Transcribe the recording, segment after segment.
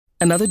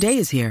Another day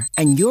is here,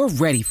 and you're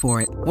ready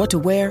for it. What to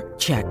wear?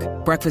 Check.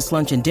 Breakfast,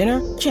 lunch, and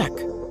dinner? Check.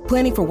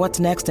 Planning for what's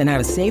next and how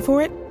to save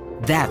for it?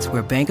 That's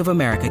where Bank of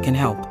America can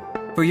help.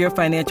 For your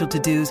financial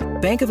to-dos,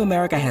 Bank of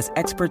America has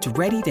experts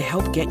ready to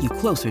help get you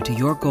closer to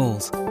your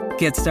goals.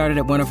 Get started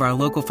at one of our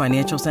local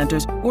financial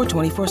centers or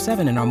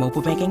 24/7 in our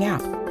mobile banking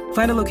app.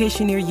 Find a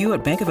location near you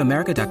at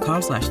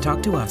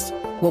bankofamerica.com/talktous.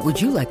 What would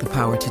you like the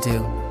power to do?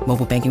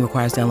 Mobile banking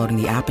requires downloading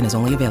the app and is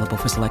only available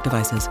for select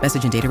devices.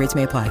 Message and data rates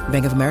may apply.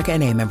 Bank of America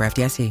N.A., member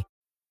FDIC.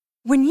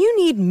 When you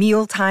need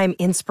mealtime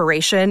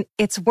inspiration,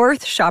 it's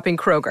worth shopping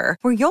Kroger,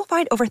 where you'll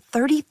find over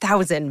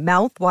 30,000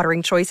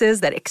 mouth-watering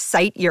choices that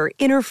excite your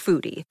inner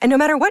foodie. And no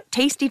matter what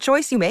tasty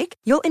choice you make,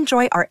 you'll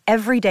enjoy our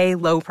everyday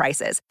low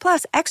prices,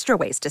 plus extra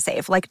ways to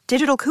save, like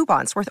digital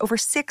coupons worth over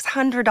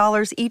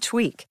 $600 each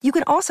week. You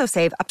can also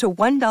save up to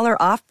 $1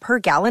 off per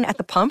gallon at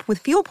the pump with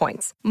fuel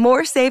points.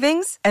 More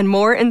savings and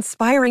more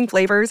inspiring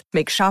flavors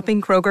make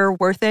shopping Kroger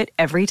worth it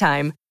every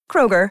time.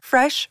 Kroger,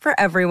 fresh for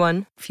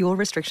everyone. Fuel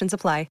restrictions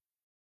apply.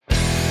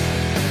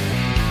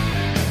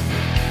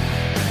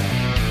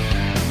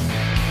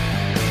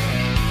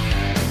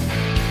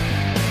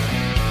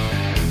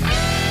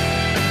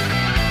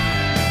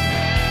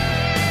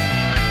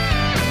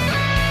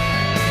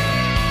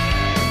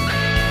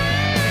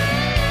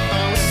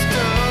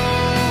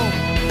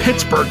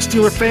 Pittsburgh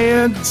Steeler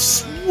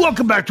fans,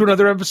 welcome back to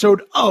another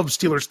episode of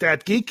Steeler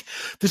Stat Geek.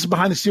 This is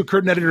Behind the Steel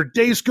Curtain editor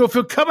Dave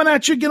Schofield coming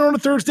at you again on a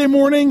Thursday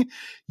morning.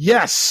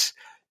 Yes,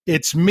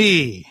 it's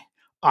me.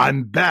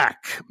 I'm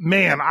back.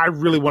 Man, I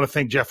really want to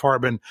thank Jeff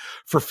Hartman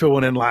for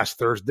filling in last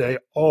Thursday.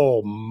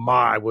 Oh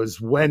my, was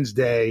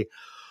Wednesday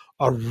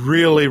a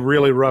really,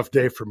 really rough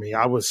day for me.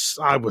 I was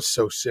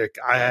so sick.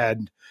 I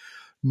had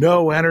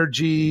no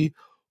energy,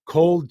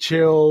 cold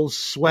chills,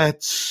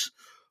 sweats.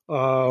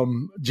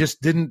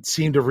 Just didn't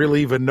seem to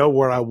really even know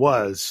where I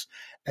was.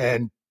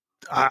 And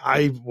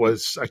I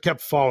kept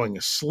falling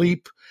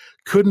asleep,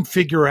 couldn't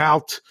figure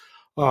out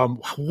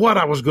what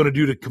I was going to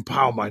do to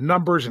compile my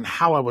numbers and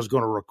how I was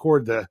going to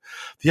record the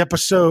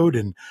episode.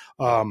 And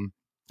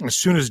as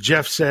soon as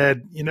Jeff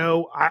said,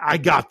 I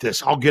got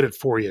this, I'll get it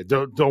for you.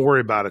 Don't worry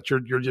about it.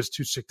 You're just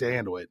too sick to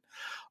handle it.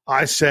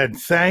 I said,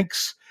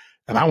 thanks.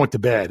 And I went to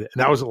bed, and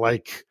that was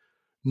like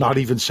not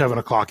even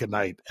 7:00 at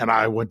night. And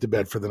I went to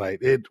bed for the night.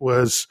 It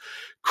was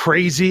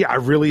crazy. I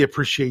really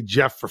appreciate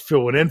Jeff for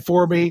filling in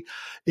for me.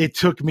 It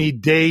took me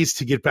days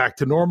to get back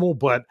to normal,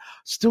 but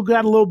still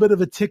got a little bit of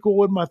a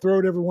tickle in my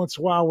throat every once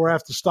in a while where I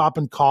have to stop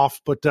and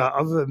cough. But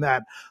other than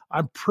that,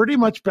 I'm pretty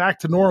much back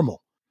to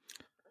normal.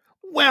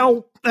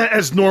 Well,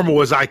 as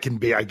normal as I can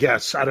be, I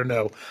guess. I don't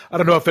know. I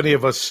don't know if any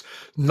of us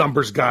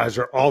numbers guys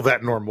are all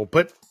that normal,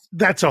 but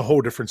that's a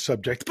whole different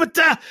subject. But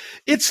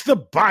it's the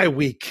bye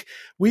week.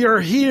 We are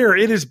here.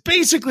 It is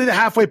basically the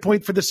halfway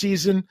point for the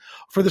season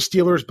for the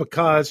Steelers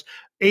because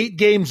 8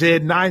 games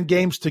in, 9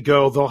 games to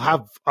go. They'll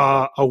have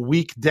a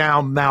week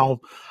down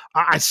now.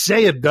 I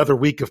say another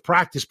week of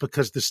practice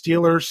because the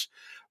Steelers,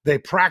 they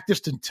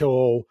practiced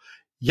until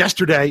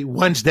yesterday,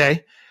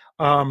 Wednesday,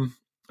 and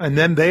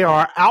then they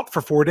are out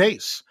for 4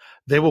 days.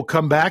 They will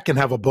come back and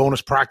have a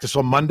bonus practice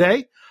on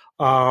Monday.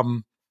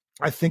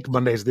 I think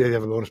Monday's the day they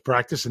have a bonus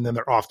practice, and then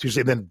they're off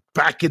Tuesday, and then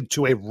back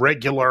into a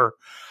regular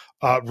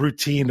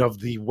routine of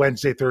the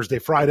Wednesday, Thursday,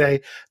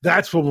 Friday.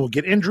 That's when we'll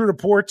get injury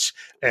reports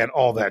and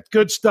all that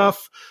good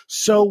stuff.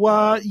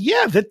 So,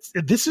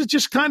 this is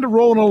just kind of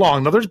rolling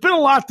along. Now, there's been a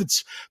lot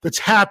that's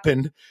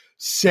happened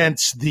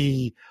since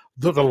the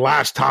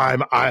last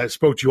time I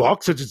spoke to you all,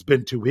 since it's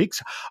been 2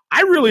 weeks.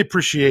 I really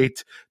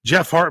appreciate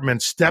Jeff Hartman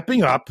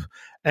stepping up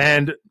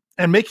and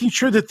making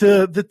sure that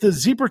the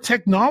Zebra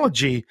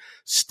technology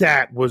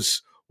stat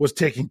was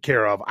taken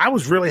care of. I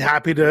was really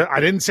happy I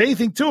didn't say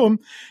anything to him.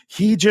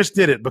 He just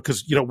did it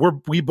because,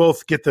 we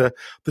both get the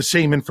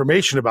same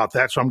information about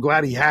that. So I'm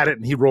glad he had it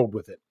and he rolled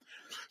with it.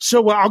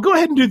 So I'll go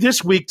ahead and do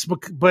this week's,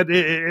 but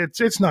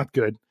it's not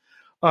good.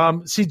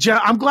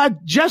 Jeff, I'm glad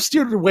Jeff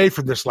steered away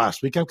from this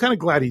last week. I'm kind of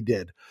glad he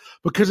did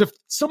because if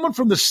someone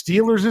from the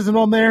Steelers isn't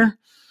on there,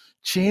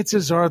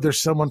 chances are there's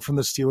someone from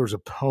the Steelers'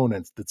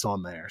 opponent that's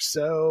on there.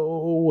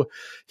 So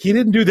he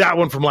didn't do that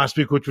one from last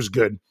week, which was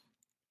good.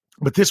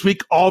 But this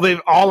week,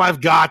 all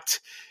I've got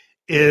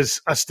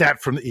is a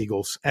stat from the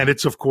Eagles, and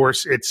it's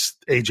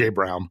A.J.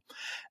 Brown.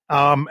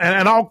 And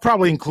I'll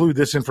probably include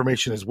this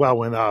information as well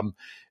when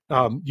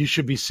you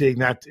should be seeing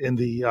that in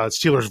the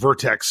Steelers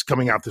Vertex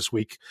coming out this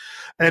week.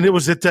 And it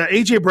was that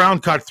A.J. Brown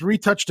caught 3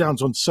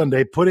 touchdowns on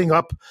Sunday, putting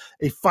up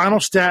a final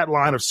stat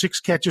line of 6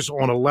 catches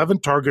on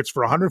 11 targets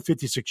for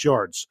 156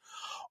 yards.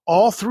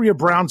 All 3 of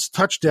Brown's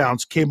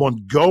touchdowns came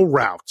on go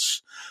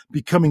routes,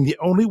 becoming the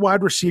only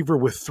wide receiver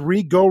with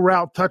 3 go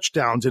route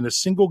touchdowns in a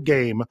single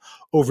game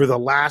over the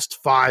last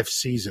 5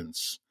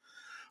 seasons.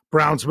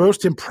 Brown's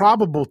most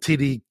improbable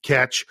TD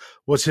catch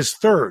was his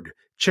third,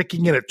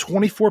 checking in at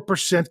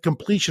 24%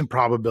 completion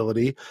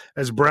probability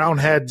as Brown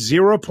had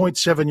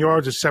 0.7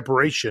 yards of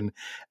separation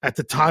at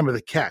the time of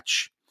the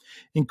catch.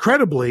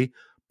 Incredibly,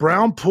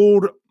 Brown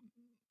pulled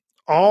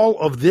all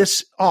of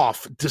this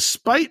off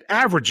despite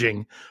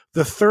averaging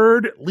the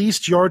 3rd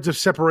least yards of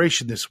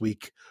separation this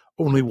week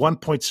only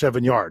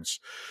 1.7 yards.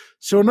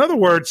 So in other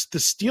words, the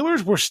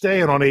Steelers were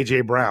staying on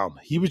A.J. Brown.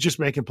 He was just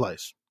making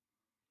plays.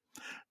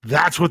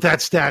 That's what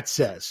that stat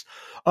says.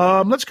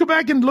 Let's go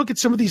back and look at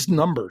some of these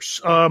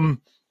numbers.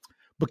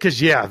 Because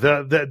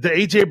the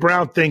A.J.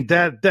 Brown thing,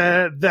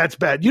 that's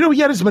bad. You know, he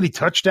had as many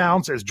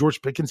touchdowns as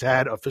George Pickens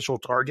had official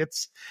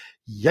targets.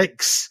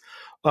 Yikes.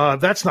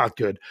 That's not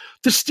good.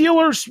 The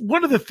Steelers,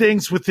 one of the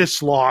things with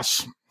this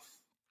loss,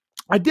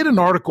 I did an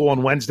article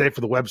on Wednesday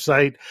for the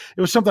website.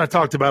 It was something I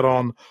talked about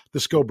on the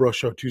Scobro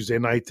Show Tuesday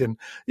night, and,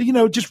 you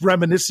know, just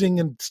reminiscing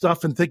and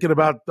stuff and thinking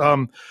about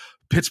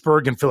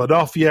Pittsburgh and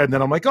Philadelphia. And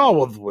then I'm like, oh,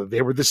 well,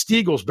 they were the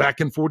Steagles back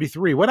in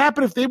 43. What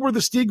happened if they were the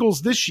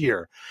Steagles this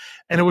year?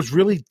 And it was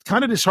really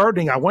kind of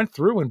disheartening. I went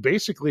through and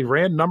basically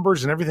ran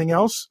numbers and everything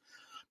else.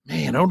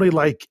 Man, only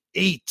like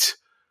 8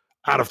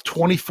 out of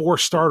 24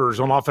 starters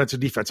on offense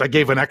and defense. I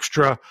gave an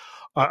extra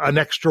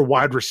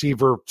wide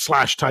receiver /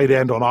 tight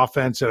end on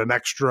offense and an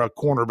extra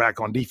cornerback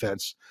on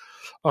defense.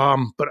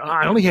 But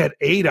I only had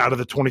 8 out of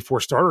the 24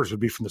 starters would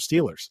be from the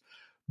Steelers.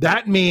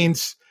 That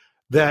means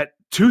that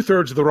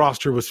 2/3 of the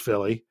roster was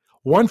Philly,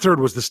 1/3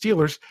 was the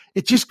Steelers.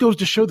 It just goes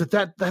to show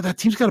that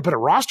team's got a better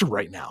roster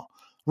right now.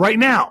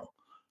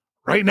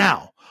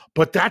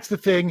 But that's the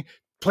thing.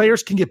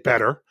 Players can get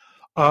better.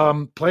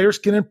 Players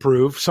can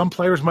improve. Some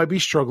players might be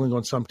struggling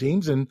on some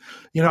teams. And,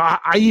 you know,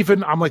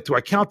 I'm like, do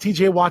I count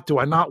TJ Watt? Do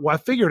I not? Well, I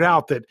figured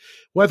out that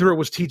whether it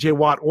was TJ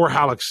Watt or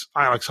Alex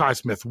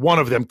Highsmith, one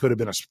of them could have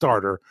been a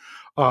starter.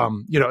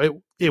 You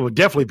know, it would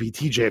definitely be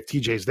TJ if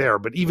TJ's there,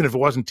 but even if it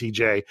wasn't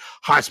TJ,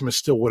 Highsmith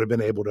still would have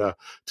been able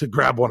to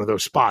grab one of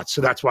those spots.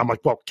 So that's why I'm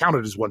like, well, count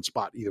it as one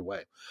spot either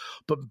way.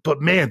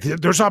 But man,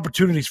 there's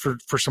opportunities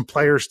for some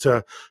players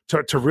to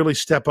really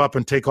step up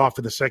and take off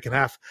in the second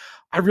half.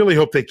 I really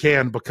hope they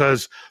can,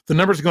 because the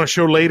numbers are going to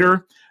show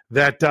later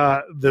that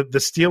the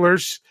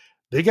Steelers,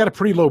 they got a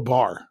pretty low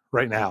bar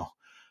right now.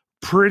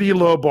 Pretty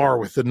low bar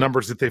with the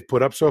numbers that they've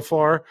put up so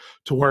far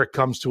to where it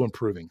comes to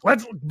improving.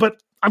 But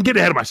I'm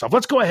getting ahead of myself.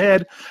 Let's go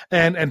ahead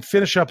and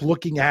finish up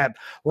looking at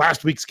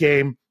last week's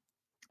game.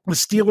 The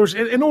Steelers,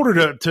 in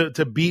order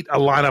to beat a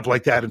lineup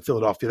like that in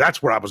Philadelphia,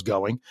 that's where I was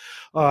going.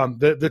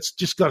 That's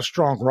just got a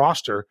strong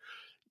roster.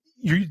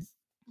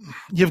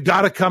 You've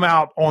got to come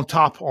out on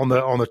top on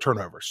the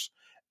turnovers,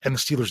 and the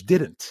Steelers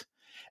didn't.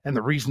 And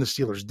the reason the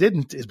Steelers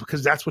didn't is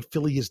because that's what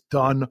Philly has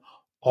done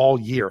all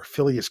year.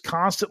 Philly has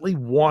constantly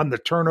won the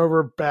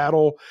turnover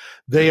battle.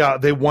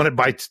 They won it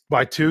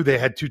by 2. They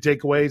had 2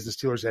 takeaways. The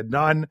Steelers had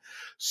none.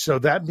 So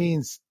that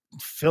means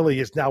Philly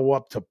is now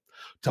up to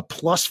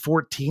plus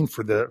 14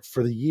 for the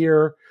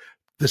year.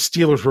 The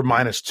Steelers were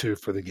 -2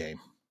 for the game.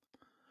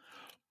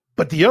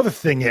 But the other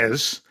thing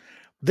is,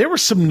 there were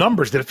some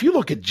numbers that if you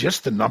look at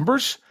just the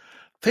numbers,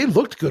 they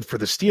looked good for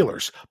the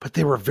Steelers, but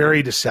they were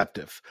very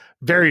deceptive.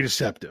 Very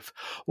deceptive.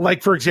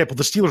 Like, for example,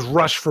 the Steelers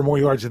rushed for more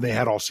yards than they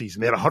had all season.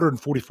 They had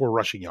 144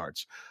 rushing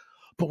yards.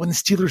 But when the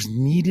Steelers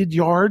needed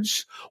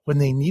yards, when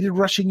they needed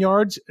rushing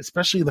yards,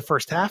 especially in the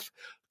first half,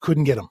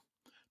 couldn't get them.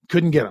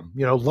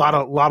 You know, a lot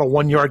of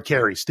 1-yard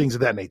carries, things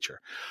of that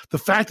nature. The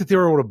fact that they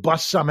were able to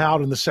bust some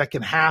out in the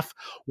second half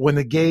when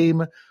the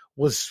game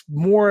was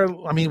more,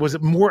 I mean,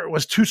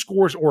 was 2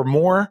 scores or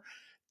more,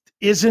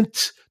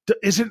 isn't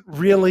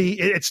really,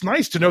 it's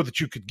nice to know that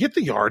you could get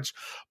the yards,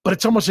 but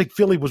it's almost like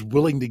Philly was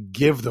willing to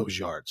give those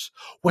yards.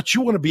 What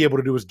you want to be able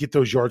to do is get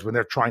those yards when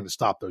they're trying to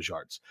stop those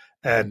yards.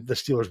 And the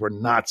Steelers were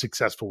not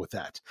successful with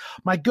that.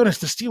 My goodness,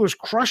 the Steelers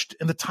crushed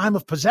in the time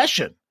of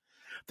possession.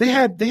 They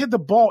had the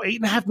ball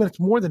 8.5 minutes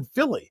more than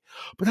Philly,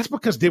 but that's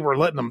because they were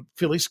letting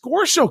Philly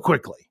score so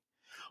quickly,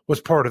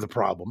 was part of the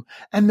problem.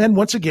 And then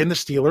once again, the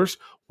Steelers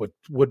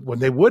when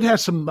they would have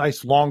some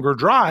nice longer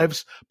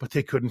drives, but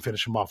they couldn't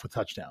finish them off with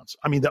touchdowns.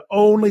 I mean, the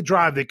only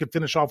drive they could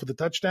finish off with a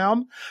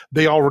touchdown,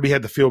 they already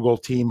had the field goal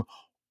team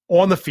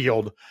on the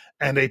field,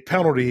 and a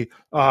penalty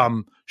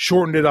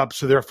shortened it up,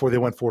 so therefore they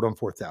went for it on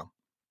 4th down.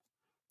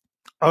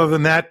 Other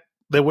than that,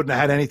 they wouldn't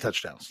have had any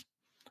touchdowns.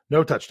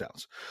 No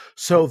touchdowns.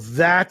 So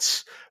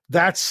that's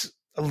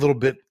a little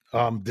bit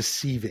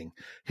deceiving.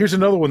 Here's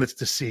another one that's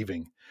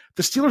deceiving.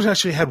 The Steelers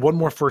actually had 1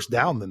 more first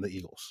down than the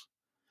Eagles.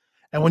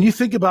 And when you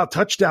think about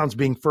touchdowns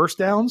being first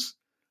downs,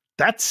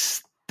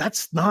 that's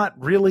not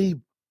really,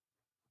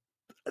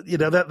 you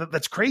know,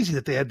 that's crazy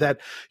that they had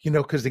that, you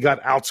know, because they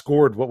got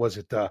outscored. What was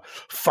it?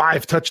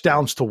 5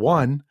 touchdowns to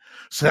 1.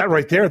 So that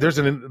right there, there's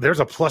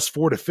a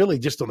 +4 to Philly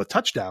just on the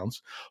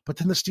touchdowns. But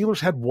then the Steelers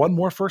had 1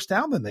 more first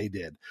down than they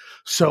did.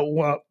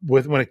 So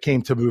when it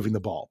came to moving the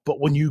ball, but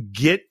when you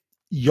get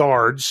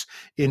yards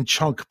in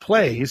chunk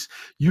plays,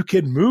 you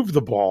can move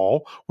the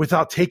ball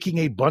without taking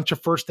a bunch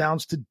of first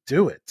downs to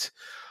do it.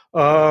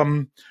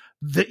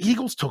 The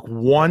Eagles took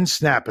 1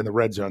 snap in the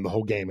red zone the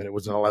whole game, and it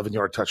was an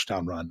 11-yard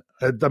touchdown run.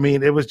 I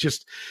mean, it was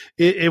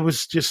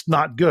just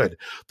not good.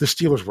 The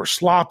Steelers were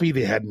sloppy.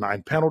 They had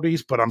 9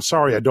 penalties, but I'm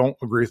sorry, I don't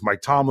agree with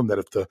Mike Tomlin that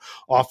if the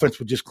offense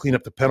would just clean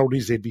up the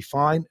penalties, they'd be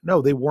fine.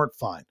 No, they weren't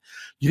fine.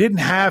 You didn't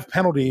have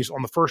penalties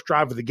on the first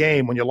drive of the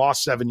game when you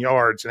lost 7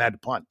 yards and had to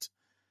punt.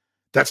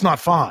 That's not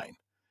fine,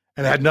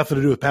 and it had nothing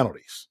to do with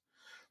penalties.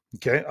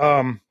 Okay.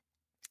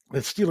 The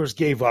Steelers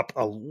gave up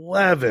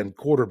 11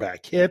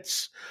 quarterback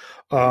hits,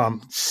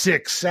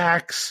 6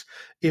 sacks.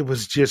 It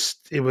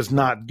was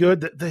not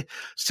good. The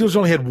Steelers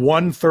only had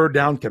 1 third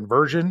down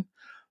conversion.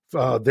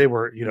 They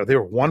were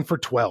 1 for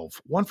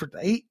 12, 1 for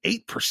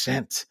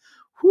 8%.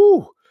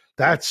 Whew.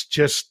 That's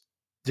just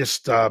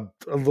a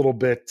little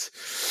bit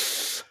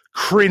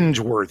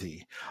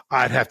cringeworthy,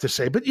 I'd have to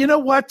say. But you know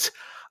what?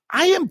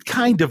 I am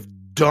kind of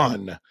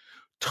done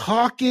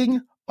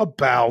talking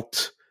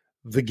about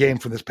the game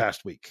from this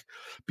past week,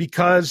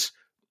 because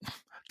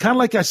kind of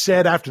like I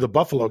said after the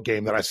Buffalo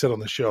game that I said on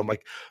the show, I'm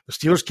like, the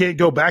Steelers can't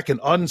go back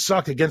and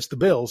unsuck against the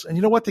Bills. And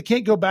you know what? They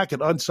can't go back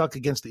and unsuck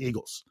against the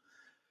Eagles.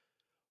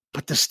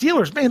 But the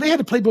Steelers, man, they had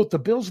to play both the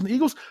Bills and the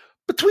Eagles.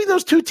 Between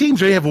those two teams,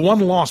 they have 1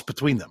 loss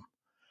between them.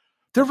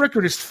 Their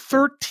record is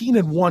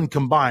 13-1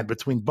 combined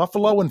between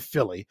Buffalo and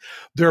Philly.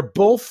 They're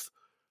both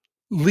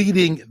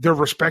leading their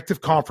respective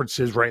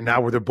conferences right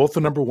now, where they're both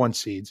the number 1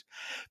 seeds.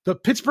 The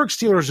Pittsburgh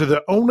Steelers are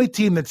the only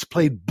team that's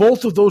played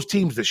both of those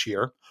teams this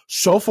year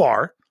so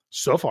far,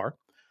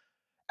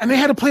 and they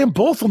had to play them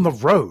both on the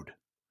road.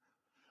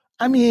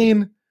 I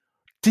mean,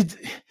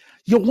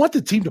 you want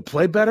the team to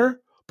play better?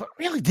 But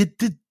really,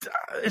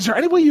 is there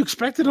any way you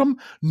expected them,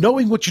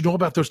 knowing what you know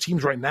about those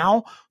teams right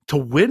now, to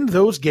win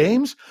those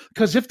games?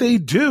 Because if they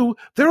do,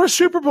 they're a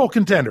Super Bowl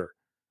contender.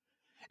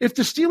 If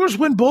the Steelers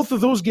win both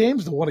of those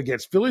games, the one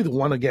against Philly, the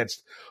one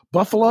against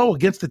Buffalo,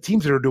 against the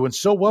teams that are doing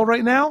so well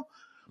right now,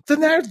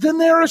 then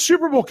they're a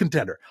Super Bowl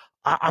contender.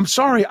 I'm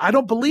sorry, I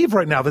don't believe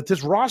right now that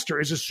this roster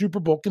is a Super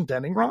Bowl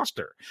contending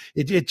roster.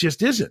 It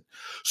just isn't.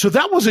 So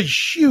that was a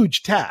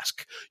huge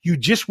task. You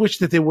just wish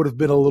that they would have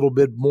been a little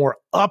bit more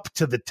up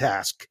to the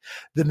task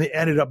than they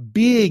ended up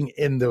being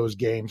in those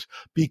games,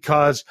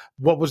 because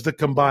what was the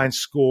combined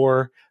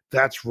score?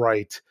 That's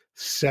right,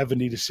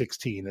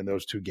 70-16 in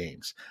those 2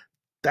 games.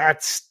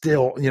 That's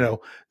still,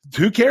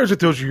 who cares if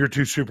those are your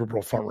 2 Super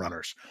Bowl front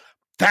runners?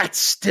 That's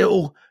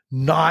still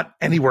not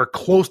anywhere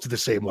close to the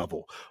same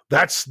level.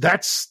 That's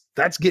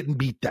getting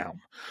beat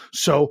down.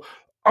 So,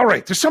 all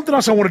right, there's something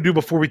else I want to do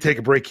before we take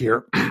a break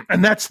here,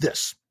 and that's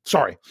this.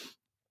 Sorry.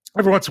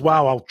 Every once in a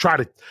while, I'll try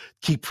to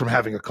keep from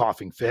having a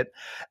coughing fit.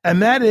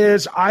 And that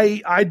is,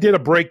 I did a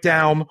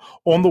breakdown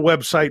on the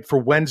website for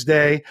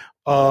Wednesday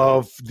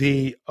of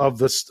the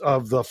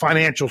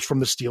financials from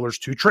the Steelers'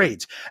 2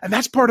 trades. And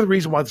that's part of the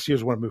reason why the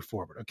Steelers want to move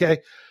forward, okay?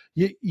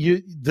 The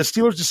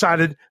Steelers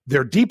decided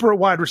they're deeper at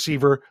wide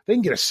receiver. They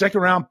can get a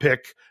 2nd-round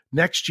pick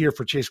next year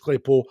for Chase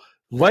Claypool.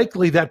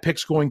 Likely that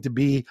pick's going to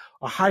be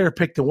a higher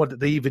pick than what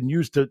they even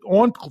used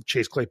on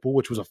Chase Claypool,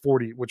 which was the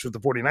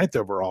 49th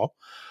overall,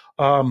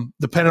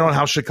 depending on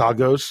how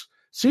Chicago's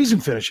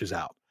season finishes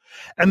out.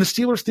 And the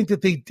Steelers think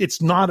that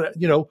it's not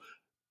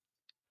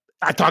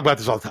I talk about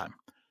this all the time.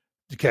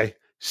 Okay.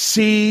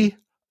 COR.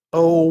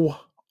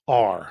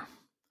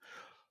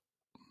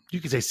 You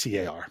can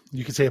say CAR.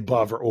 You can say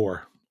above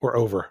or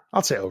over.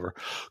 I'll say over.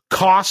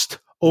 Cost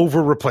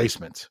over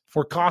replacement.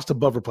 For cost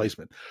above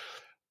replacement.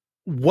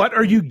 What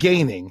are you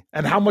gaining,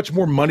 and how much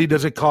more money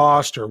does it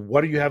cost, or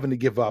what are you having to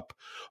give up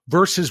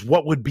versus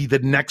what would be the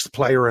next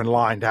player in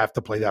line to have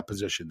to play that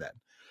position then?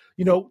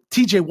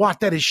 TJ Watt,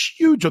 that is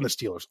huge on the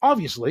Steelers.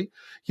 Obviously,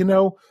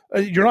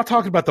 you're not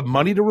talking about the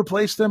money to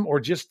replace them or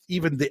just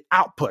even the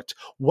output.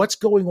 What's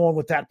going on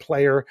with that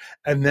player,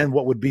 and then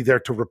what would be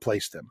there to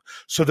replace them?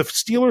 So the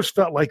Steelers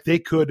felt like they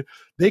could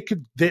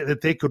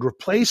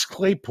replace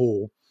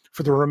Claypool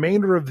for the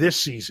remainder of this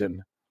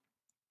season,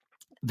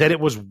 that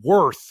it was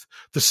worth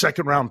the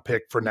 2nd-round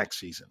pick for next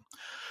season.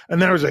 And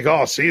then I was like,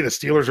 oh, see, the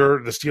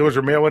Steelers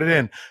are mailing it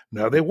in.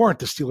 No, they weren't.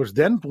 The Steelers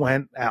then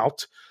went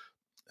out,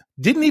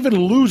 didn't even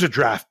lose a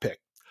draft pick,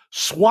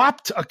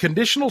 swapped a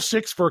conditional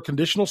 6th for a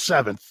conditional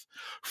 7th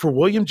for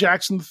William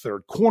Jackson III,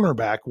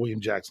 cornerback William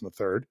Jackson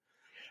III.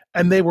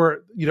 And they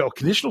were,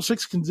 conditional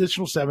 6th,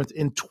 conditional 7th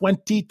in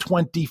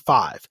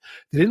 2025.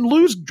 They didn't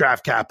lose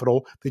draft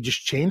capital. They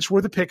just changed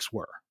where the picks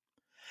were.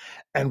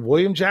 And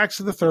William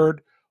Jackson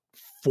III,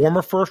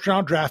 former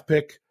 1st-round draft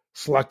pick,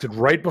 selected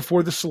right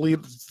before the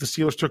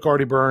Steelers took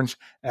Artie Burns,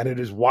 and it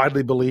is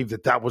widely believed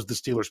that was the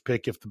Steelers'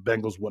 pick if the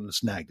Bengals wouldn't have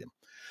snagged him.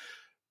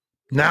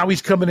 Now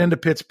he's coming into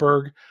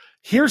Pittsburgh.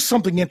 Here's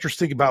something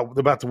interesting about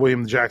the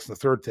William Jackson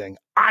III thing.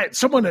 I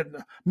think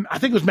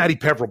it was Matty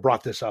Peverill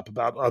brought this up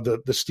about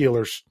the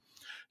Steelers.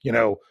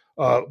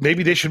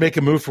 Maybe they should make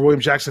a move for William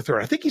Jackson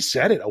III. I think he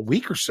said it a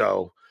week or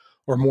so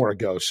or more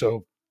ago.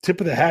 So tip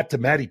of the hat to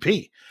Matty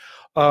P.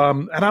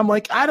 And I'm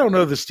like, I don't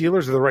know the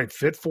Steelers are the right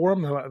fit for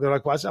him. They're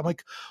like, why? I'm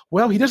like,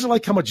 well, he doesn't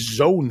like how much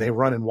zone they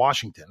run in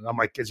Washington. And I'm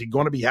like, is he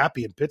going to be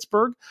happy in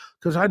Pittsburgh?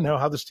 Because I know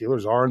how the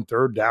Steelers are in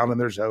 3rd down in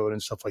their zone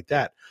and stuff like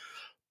that.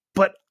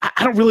 But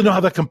I don't really know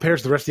how that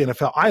compares to the rest of the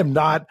NFL. I am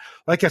not,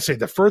 like I say,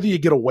 the further you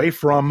get away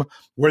from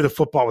where the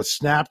football is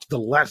snapped, the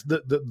less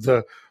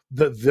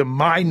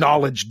my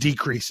knowledge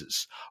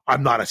decreases.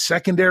 I'm not a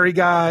secondary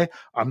guy.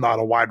 I'm not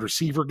a wide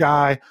receiver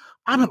guy.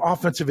 I'm an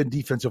offensive and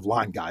defensive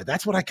line guy.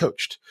 That's what I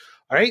coached.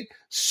 All right.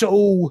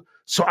 So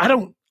I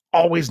don't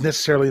always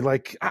necessarily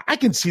I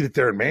can see that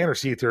they're in man or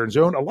see that they're in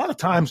zone. A lot of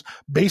times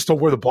based on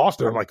where the ball's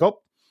there, I'm like,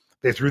 oh,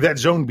 They threw that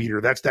zone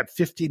beater. That's that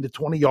 15 to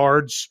 20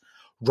 yards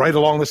right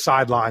along the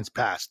sidelines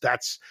pass.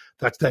 That's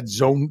that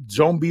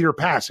zone beater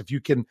pass. If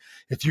you can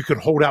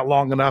hold out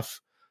long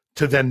enough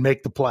to then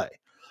make the play.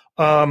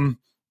 And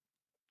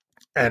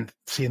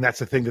that's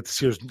the thing that the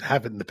Steelers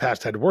haven't in the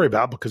past had to worry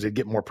about because they'd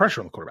get more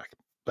pressure on the quarterback.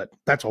 But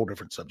that's a whole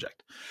different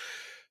subject.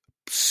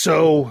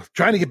 So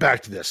trying to get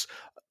back to this,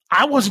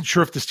 I wasn't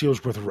sure if the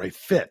Steelers were the right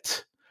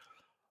fit.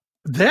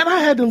 Then I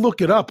had to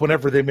look it up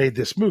whenever they made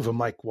this move. I'm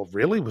like, well,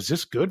 really? Was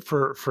this good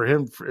for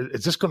him?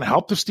 Is this going to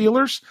help the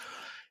Steelers?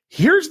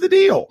 Here's the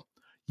deal.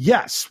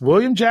 Yes,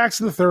 William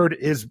Jackson III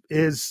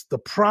is the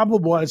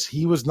problem was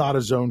he was not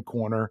a zone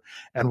corner,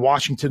 and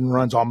Washington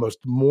runs almost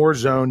more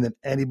zone than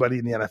anybody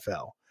in the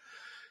NFL.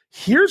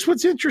 Here's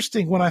what's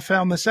interesting when I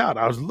found this out.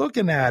 I was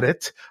looking at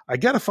it. I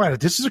got to find it.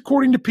 This is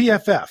according to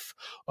PFF.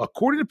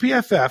 According to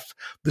PFF,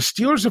 the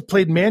Steelers have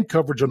played man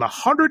coverage on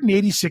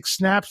 186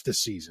 snaps this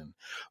season,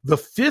 the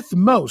fifth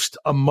most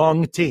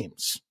among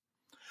teams.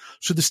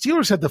 So the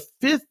Steelers had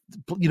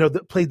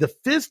played the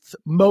fifth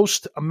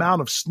most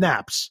amount of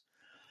snaps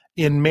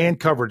in man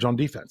coverage on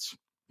defense.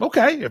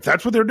 Okay, if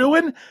that's what they're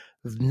doing,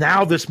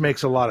 now this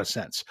makes a lot of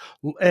sense.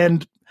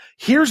 And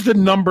here's the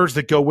numbers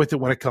that go with it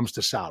when it comes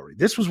to salary.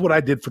 This was what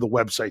I did for the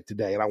website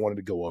today, and I wanted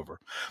to go over.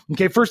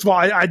 Okay, first of all,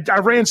 I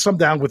ran some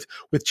down with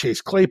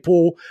Chase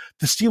Claypool.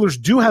 The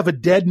Steelers do have a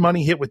dead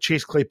money hit with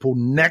Chase Claypool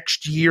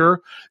next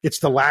year. It's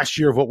the last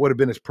year of what would have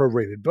been his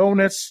prorated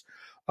bonus,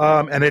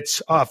 and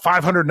it's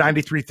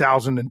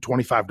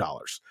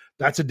 $593,025.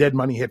 That's a dead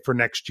money hit for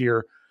next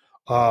year.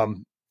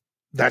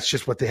 That's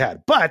just what they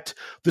had. But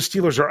the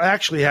Steelers are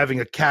actually having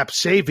a cap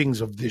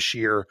savings of this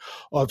year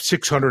of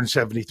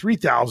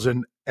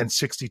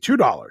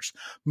 $673,062,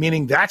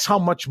 meaning that's how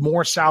much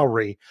more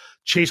salary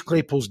Chase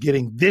Claypool's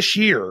getting this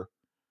year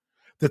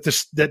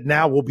that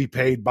now will be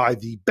paid by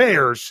the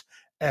Bears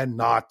and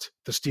not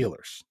the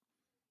Steelers.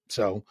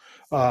 So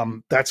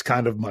that's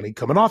kind of money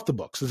coming off the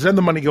books. Then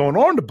the money going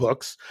on the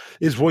books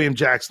is William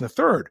Jackson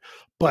III.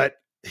 But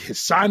his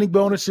signing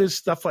bonuses,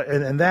 stuff like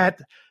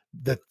that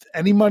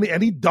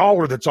any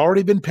dollar that's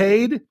already been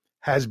paid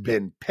has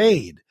been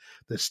paid.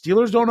 The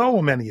Steelers don't owe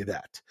him any of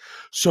that.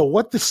 So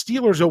what the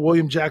Steelers owe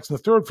William Jackson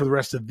III for the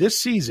rest of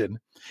this season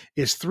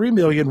is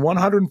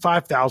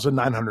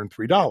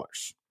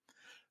 $3,105,903.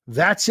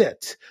 That's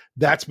it.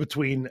 That's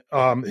between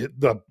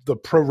the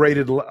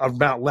prorated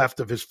amount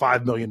left of his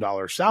 $5 million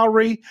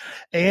salary,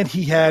 and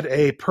he had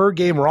a per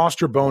game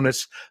roster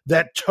bonus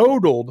that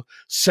totaled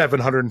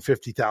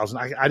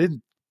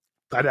 $750,000.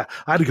 I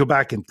had to go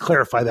back and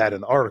clarify that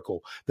in the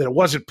article that it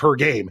wasn't per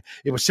game.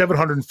 It was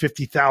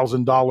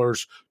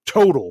 $750,000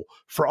 total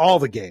for all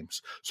the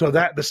games. So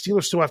that the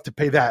Steelers still have to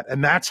pay that.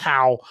 And that's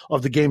how,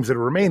 of the games that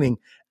are remaining,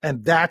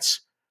 and that's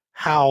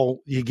how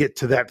you get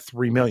to that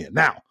 $3 million.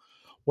 Now,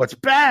 what's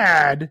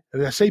bad,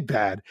 and I say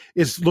bad,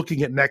 is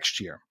looking at next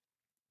year.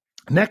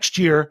 Next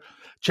year,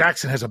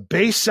 Jackson has a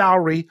base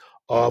salary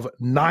of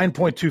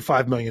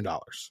 $9.25 million.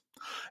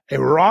 A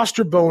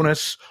roster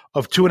bonus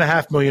of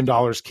 $2.5 million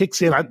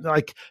kicks in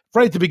like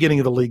right at the beginning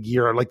of the league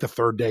year, like the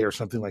third day or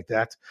something like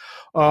that.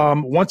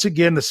 Once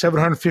again, the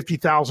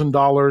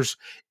 $750,000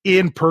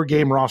 in per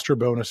game roster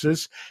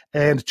bonuses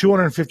and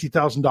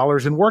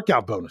 $250,000 in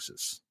workout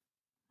bonuses.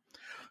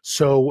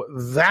 So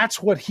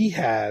that's what he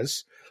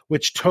has,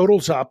 which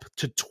totals up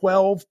to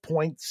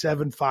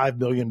 $12.75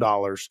 million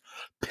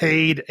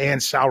paid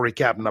and salary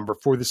cap number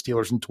for the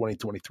Steelers in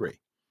 2023.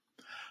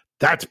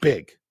 That's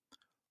big.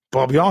 But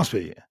I'll be honest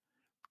with you.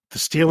 The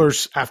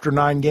Steelers, after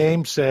 9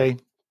 games, say,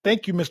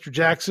 thank you, Mr.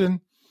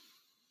 Jackson.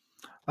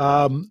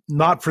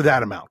 Not for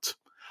that amount.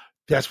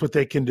 That's what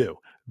they can do.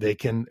 They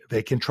can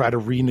try to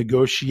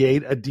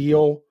renegotiate a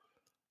deal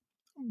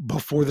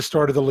before the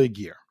start of the league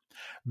year.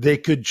 They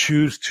could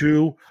choose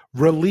to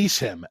release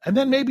him and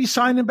then maybe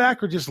sign him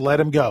back or just let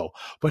him go.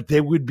 But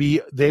they would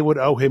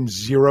owe him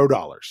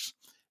 $0.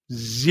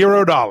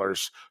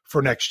 $0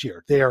 for next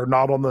year. They are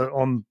not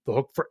on the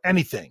hook for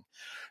anything.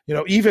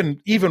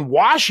 Even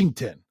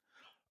Washington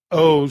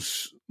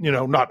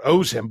not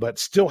owes him, but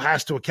still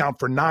has to account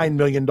for $9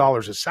 million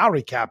of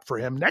salary cap for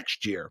him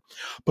next year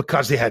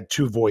because they had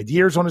 2 void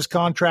years on his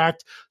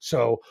contract.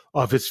 So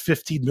of his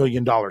 $15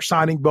 million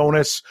signing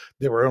bonus,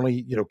 they were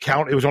only,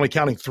 it was only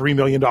counting $3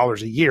 million a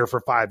year for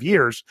 5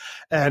 years.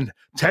 And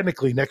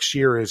technically next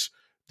year is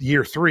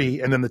year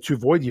 3. And then the 2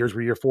 void years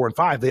were year 4 and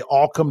 5. They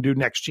all come due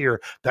next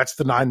year. That's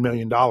the $9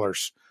 million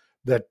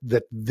that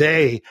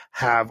they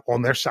have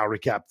on their salary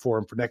cap for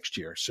him for next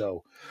year.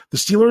 So the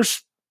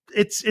Steelers,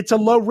 it's a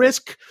low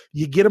risk.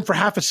 You get them for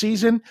half a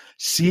season,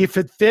 see if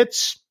it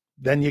fits,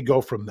 then you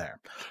go from there.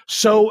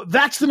 So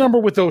that's the number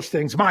with those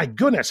things. My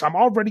goodness, I'm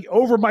already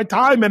over my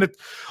time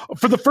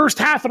for the first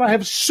half, and I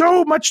have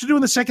so much to do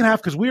in the second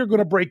half because we are going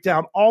to break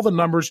down all the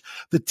numbers,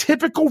 the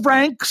typical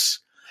ranks,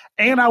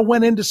 and I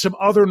went into some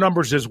other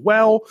numbers as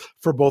well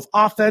for both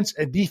offense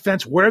and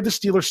defense, where the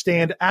Steelers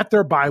stand at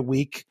their bye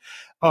week.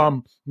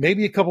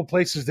 Maybe a couple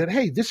places that,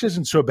 hey, this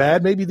isn't so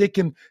bad. Maybe they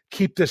can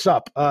keep this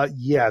up.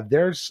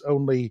 There's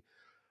only,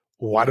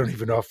 I don't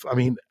even know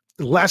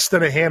less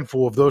than a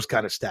handful of those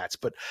kind of stats.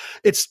 But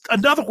it's,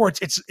 in other words,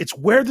 it's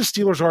where the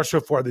Steelers are so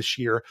far this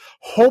year.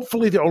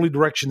 Hopefully the only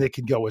direction they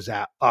can go is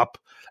up.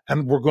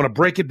 And we're going to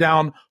break it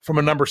down from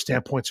a number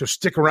standpoint. So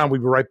stick around.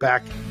 We'll be right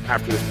back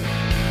after this.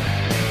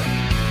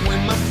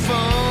 When my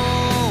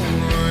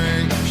phone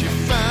rings, you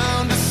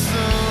found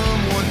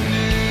someone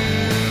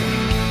new.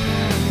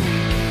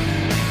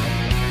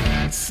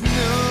 It's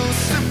no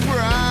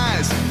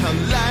surprise how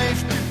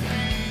life can be.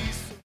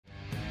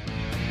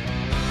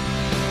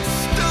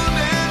 Stoned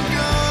and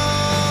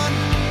gone.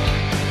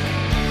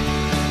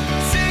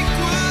 Take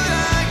what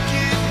I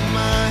get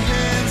my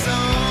hands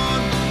on.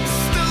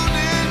 Stoned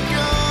and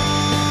gone.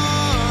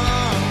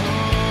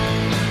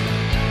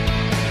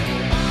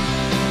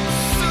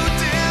 So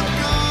damn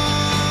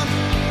gone.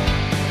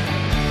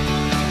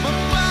 My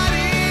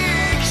body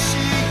aches,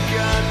 she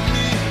got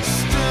me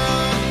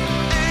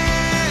stoned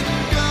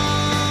and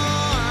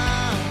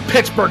gone.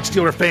 Pittsburgh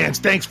Steelers fans,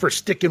 thanks for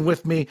sticking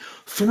with me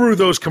through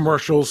those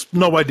commercials.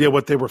 No idea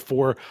what they were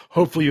for.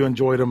 Hopefully you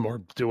enjoyed them,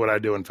 or do what I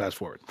do and fast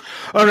forward.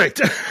 All right.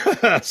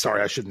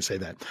 Sorry, I shouldn't say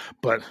that,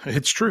 but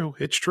it's true.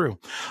 It's true.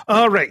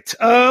 All right.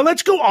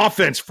 Let's go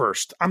offense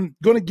first. I'm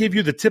going to give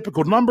you the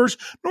typical numbers.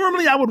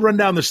 Normally I would run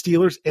down the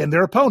Steelers and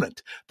their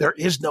opponent. There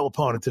is no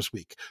opponent this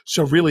week.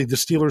 So really the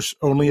Steelers'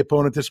 only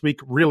opponent this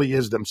week really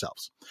is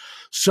themselves.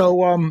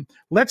 So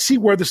let's see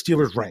where the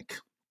Steelers rank.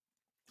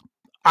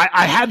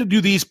 I had to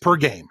do these per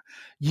game.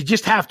 You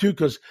just have to,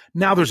 because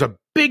now there's a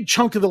big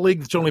chunk of the league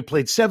that's only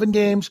played 7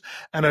 games,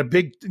 and a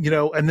big,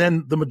 and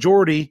then the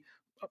majority,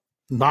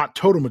 not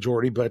total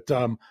majority, but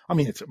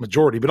it's a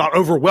majority, but not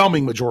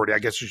overwhelming majority, I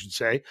guess you should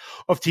say,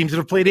 of teams that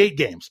have played 8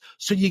 games.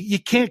 So you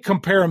can't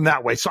compare them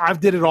that way. So I've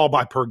did it all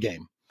by per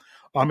game.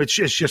 It's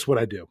just what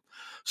I do.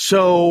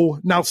 So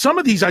now some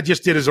of these I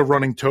just did as a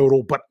running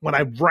total, but when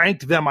I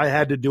ranked them, I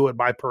had to do it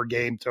by per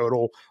game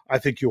total. I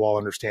think you all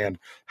understand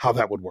how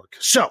that would work.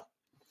 So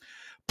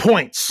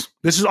points.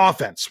 This is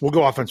offense. We'll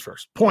go offense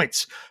first.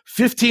 Points.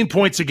 15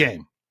 points a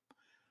game.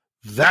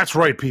 That's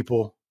right,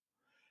 people.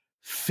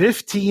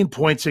 15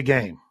 points a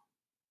game.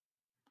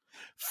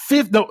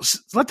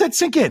 Let that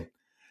sink in.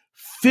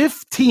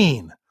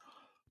 15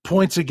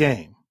 points a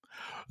game.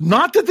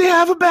 Not that they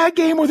have a bad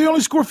game where they only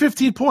score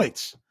 15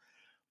 points.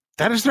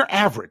 That is their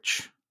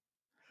average.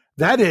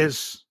 That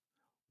is,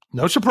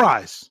 no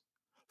surprise,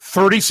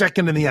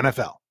 32nd in the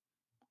NFL.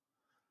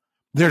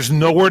 There's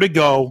nowhere to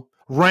go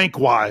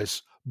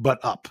rank-wise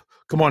but up.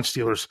 Come on,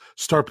 Steelers.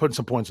 Start putting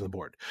some points on the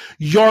board.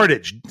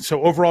 Yardage.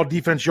 So overall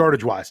defense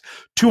yardage-wise,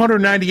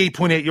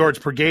 298.8 yards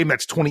per game.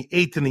 That's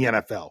 28th in the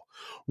NFL.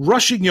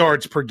 Rushing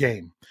yards per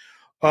game.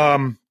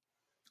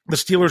 The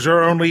Steelers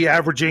are only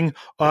averaging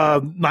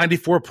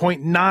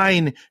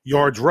 94.9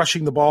 yards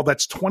rushing the ball.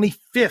 That's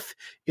 25th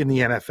in the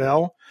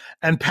NFL.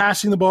 And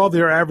passing the ball,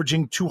 they're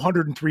averaging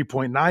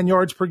 203.9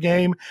 yards per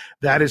game.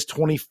 That is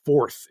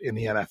 24th in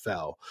the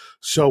NFL.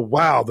 So,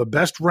 wow, the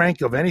best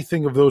rank of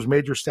anything of those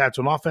major stats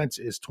on offense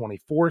is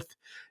 24th.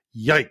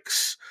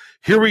 Yikes.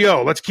 Here we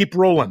go. Let's keep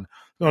rolling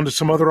on to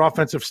some other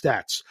offensive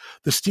stats.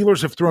 The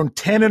Steelers have thrown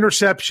 10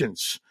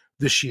 interceptions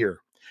this year.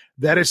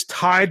 That is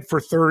tied for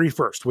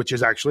 31st, which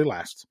is actually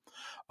last.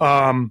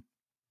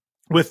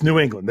 With New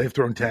England, they've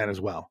thrown 10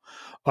 as well.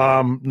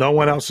 No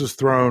one else has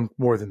thrown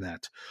more than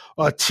that.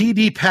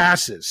 TD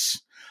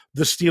passes,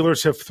 the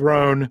Steelers have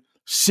thrown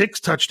 6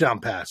 touchdown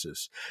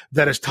passes.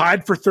 That is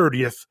tied for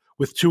 30th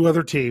with 2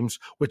 other teams,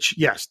 which,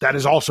 yes, that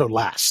is also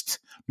last.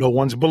 No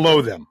one's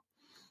below them.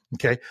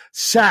 Okay.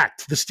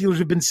 Sacked, the Steelers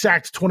have been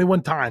sacked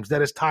 21 times.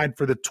 That is tied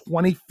for the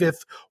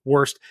 25th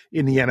worst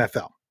in the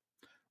NFL.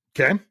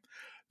 Okay.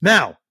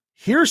 Now,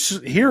 here's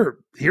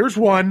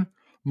one.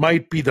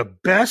 Might be the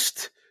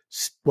best.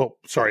 Well,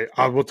 sorry,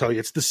 I will tell you.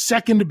 It's the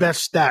second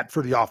best stat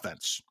for the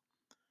offense.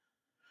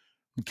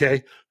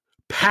 Okay.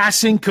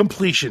 Passing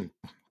completion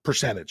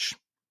percentage.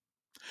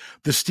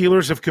 The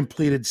Steelers have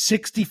completed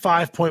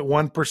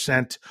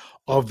 65.1%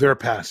 of their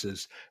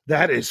passes.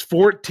 That is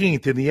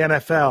 14th in the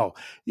NFL.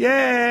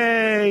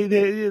 Yay!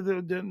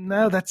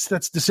 No,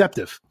 that's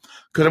deceptive,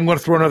 because I'm going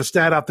to throw another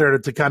stat out there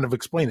to kind of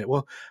explain it.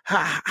 Well,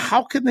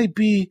 how can they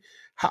be?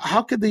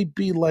 How could they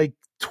be like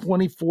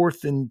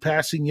 24th in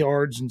passing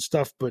yards and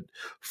stuff, but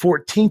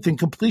 14th in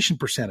completion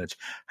percentage?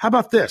 How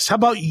about this? How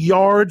about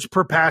yards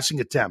per passing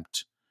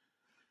attempt?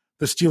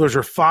 The Steelers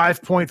are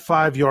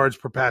 5.5 yards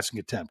per passing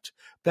attempt.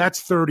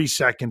 That's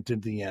 32nd in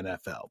the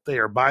NFL. They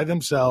are by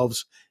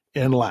themselves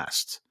in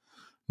last.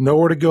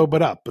 Nowhere to go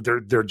but up, but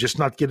they're just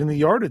not getting the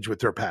yardage with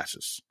their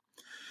passes.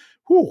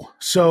 Whew.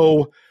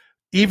 So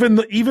even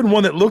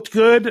one that looked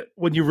good,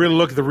 when you really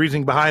look at the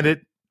reasoning behind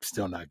it,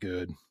 still not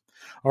good.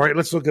 All right,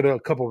 let's look at a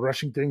couple of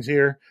rushing things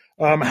here.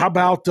 How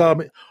about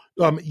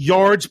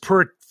yards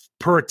per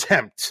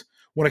attempt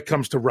when it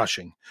comes to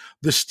rushing?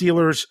 The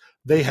Steelers,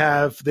 they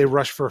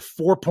rush for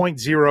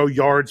 4.0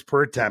 yards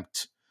per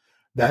attempt.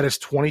 That is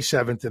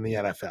 27th in the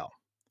NFL.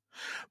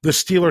 The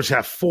Steelers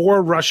have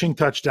 4 rushing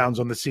touchdowns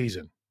on the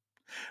season.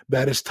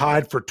 That is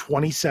tied for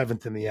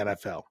 27th in the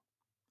NFL.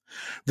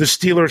 The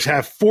Steelers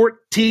have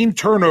 14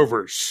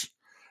 turnovers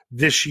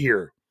this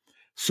year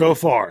so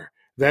far.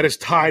 That is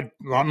tied,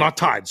 not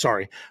tied,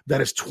 sorry.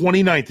 That is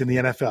 29th in the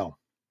NFL.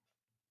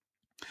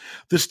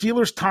 The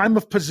Steelers' time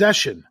of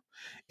possession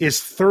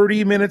is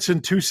 30 minutes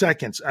and 2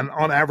 seconds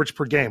on average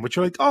per game, which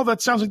you're like, oh,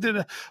 that sounds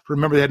like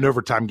remember they had an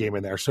overtime game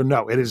in there. So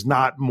no, it is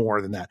not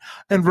more than that.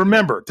 And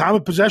remember, time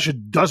of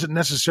possession doesn't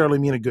necessarily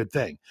mean a good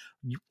thing.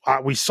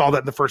 We saw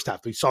that in the first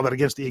half. We saw that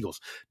against the Eagles.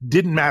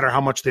 Didn't matter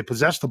how much they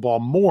possessed the ball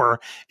more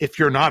if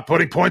you're not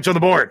putting points on the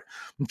board.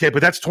 Okay,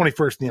 but that's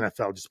 21st in the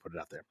NFL. Just put it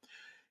out there.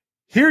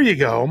 Here you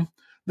go.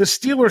 The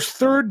Steelers'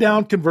 third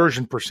down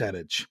conversion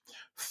percentage,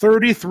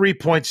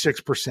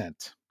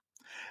 33.6%.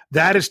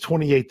 That is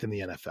 28th in the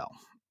NFL.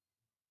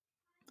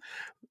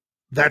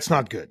 That's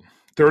not good.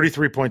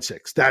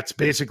 33.6. That's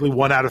basically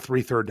 1 out of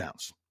 3 third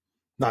downs.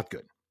 Not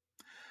good.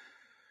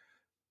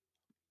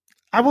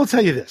 I will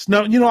tell you this.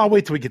 No, I'll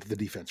wait till we get to the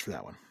defense for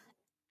that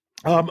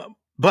one.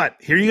 But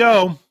here you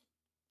go.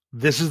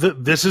 This is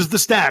the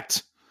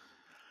stat.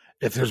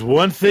 If there's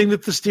one thing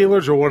that the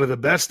Steelers are one of the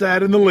best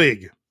at in the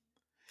league,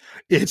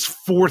 it's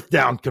fourth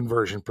down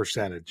conversion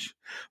percentage.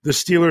 The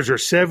Steelers are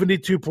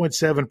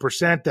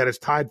 72.7%. That is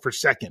tied for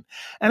second.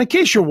 And in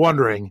case you're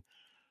wondering,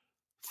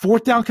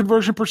 fourth down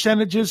conversion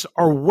percentages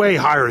are way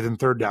higher than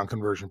third down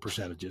conversion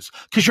percentages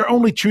because you're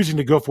only choosing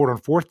to go for it on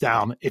fourth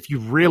down if you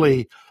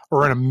really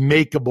are in a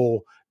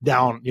makeable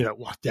down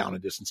a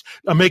distance.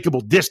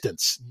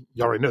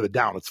 You already know the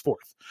down, it's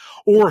fourth.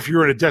 Or if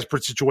you're in a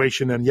desperate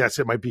situation, and yes,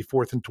 it might be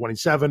 4th and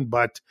 27,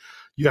 but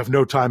you have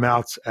no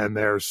timeouts and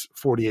there's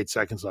 48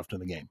 seconds left in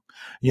the game.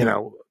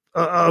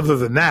 Other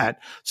than that,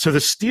 so the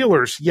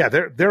Steelers, yeah,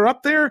 they're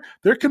up there.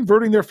 They're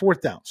converting their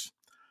fourth downs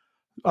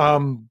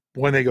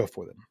when they go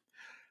for them.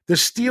 The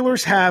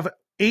Steelers have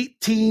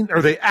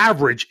they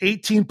average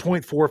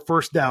 18.4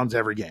 first downs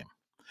every game.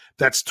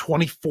 That's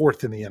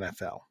 24th in the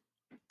NFL.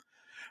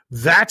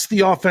 That's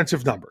the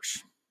offensive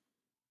numbers.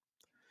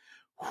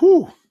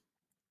 Whew.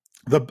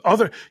 The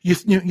other, you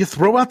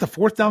throw out the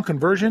fourth down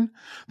conversion.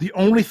 The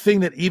only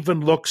thing that even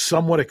looks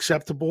somewhat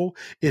acceptable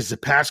is the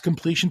pass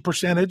completion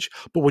percentage.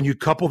 But when you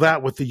couple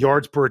that with the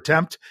yards per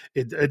attempt,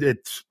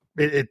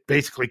 it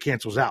basically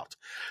cancels out.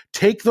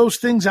 Take those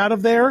things out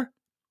of there,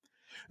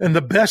 and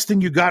the best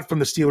thing you got from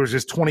the Steelers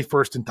is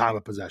 21st in time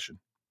of possession.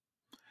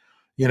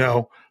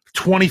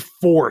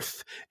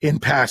 24th in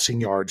passing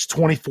yards,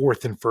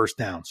 24th in first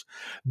downs.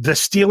 The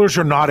Steelers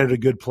are not at a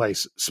good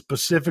place,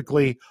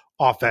 specifically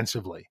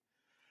offensively.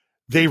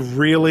 They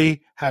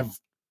really have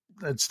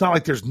 – it's not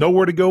like there's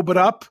nowhere to go but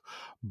up,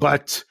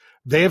 but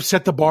they have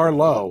set the bar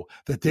low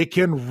that they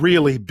can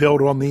really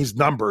build on these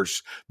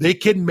numbers. They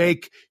can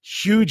make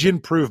huge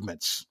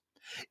improvements.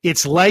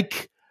 It's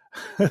like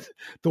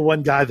the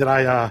one guy that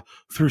I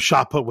threw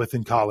shot put with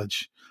in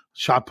college,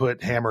 shot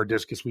put, hammer,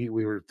 discus. We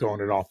were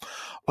throwing it all.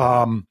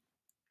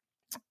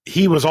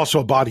 He was also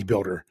a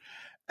bodybuilder.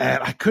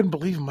 And I couldn't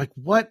believe him. Like,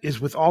 what is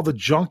with all the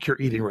junk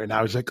you're eating right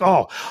now? He's like,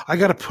 oh, I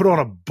got to put on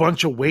a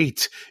bunch of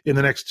weight in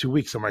the next 2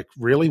 weeks. I'm like,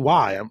 really?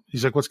 Why?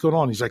 He's like, what's going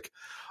on? He's like,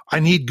 I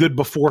need good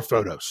before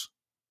photos.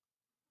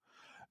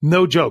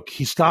 No joke.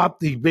 He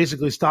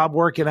basically stopped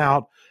working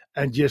out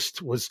and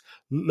just was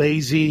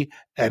lazy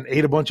and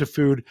ate a bunch of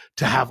food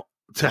to have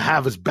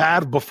as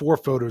bad before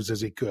photos as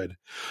he could,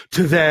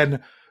 to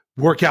then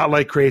work out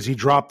like crazy,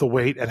 drop the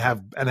weight, and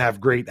have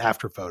great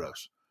after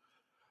photos.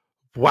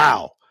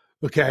 Wow.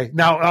 Okay.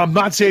 Now, I'm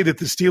not saying that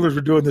the Steelers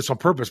are doing this on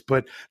purpose,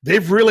 but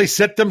they've really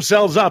set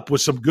themselves up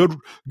with some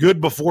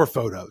good before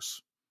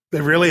photos.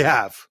 They really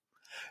have.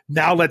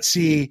 Now let's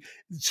see.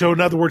 So in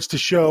other words, to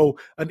show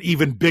an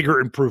even bigger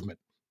improvement.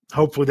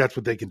 Hopefully that's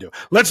what they can do.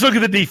 Let's look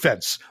at the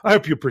defense. I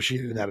hope you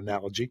appreciated that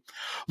analogy.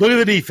 Look at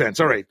the defense.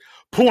 All right.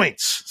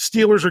 Points.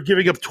 Steelers are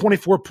giving up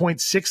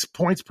 24.6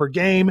 points per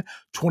game,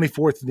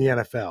 24th in the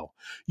NFL.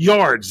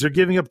 Yards. They're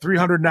giving up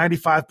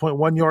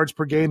 395.1 yards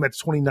per game.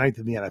 That's 29th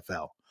in the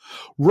NFL.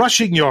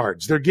 Rushing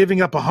yards, they're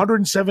giving up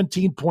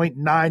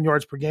 117.9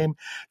 yards per game.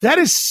 That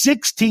is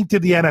 16th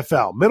in the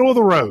NFL, middle of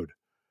the road.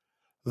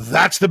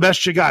 That's the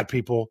best you got,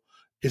 people,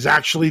 is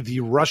actually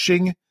the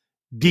rushing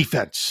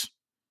defense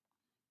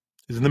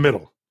is in the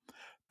middle.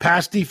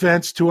 Pass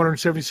defense,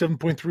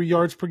 277.3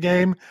 yards per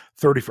game,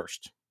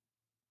 31st.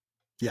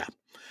 Yeah.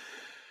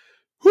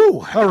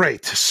 Whew, all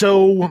right.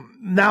 So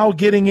now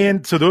getting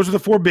in, so those are the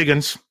 4 big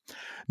ones.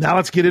 Now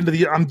let's get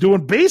into I'm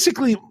doing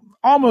basically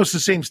almost the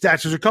same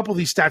stats. There's a couple of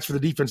these stats for the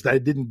defense that I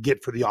didn't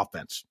get for the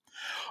offense.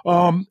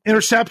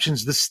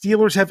 Interceptions. The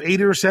Steelers have 8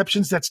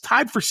 interceptions. That's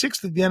tied for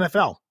 6th in the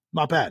NFL.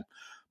 Not bad.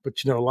 But,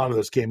 a lot of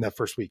those came that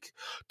first week.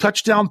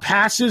 Touchdown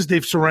passes.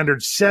 They've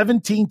surrendered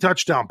 17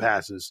 touchdown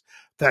passes.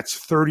 That's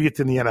 30th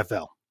in the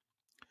NFL.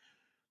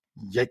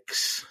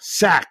 Yikes.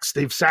 Sacks.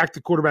 They've sacked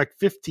the quarterback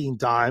 15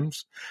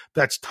 times.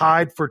 That's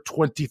tied for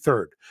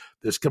 23rd.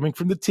 This coming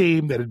from the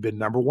team that had been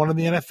number 1 in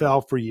the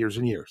NFL for years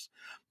and years.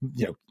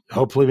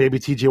 Hopefully maybe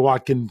TJ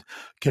Watt can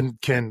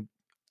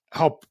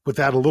help with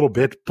that a little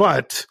bit,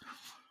 but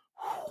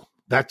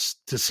that's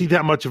to see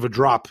that much of a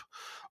drop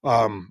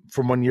from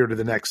one year to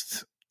the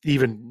next,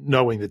 even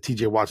knowing that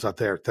TJ Watt's not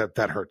there,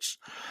 that hurts.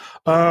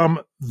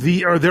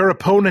 Their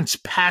opponent's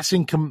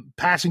passing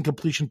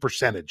completion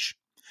percentage.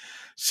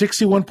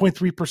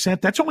 61.3%.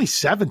 That's only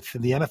 7th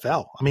in the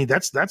NFL. I mean,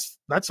 that's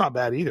not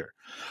bad either.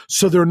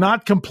 So they're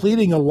not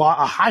completing a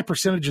high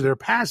percentage of their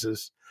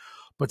passes,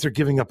 but they're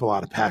giving up a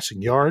lot of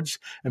passing yards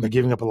and they're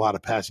giving up a lot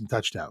of passing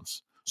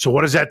touchdowns. So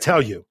what does that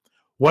tell you?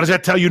 What does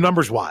that tell you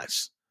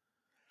numbers-wise?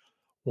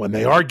 When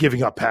they are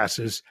giving up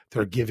passes,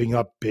 they're giving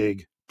up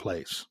big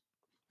plays.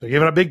 They're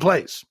giving up big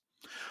plays.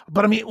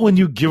 But, I mean, when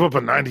you give up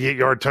a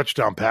 98-yard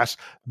touchdown pass,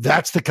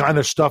 that's the kind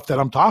of stuff that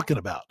I'm talking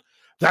about.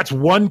 That's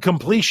one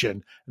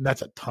completion, and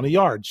that's a ton of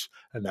yards,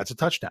 and that's a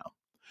touchdown.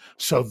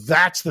 So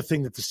that's the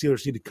thing that the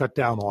Steelers need to cut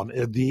down on,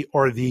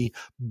 the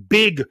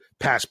big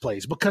pass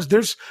plays, because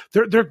that's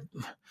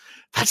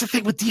the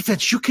thing with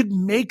defense. You could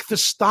make the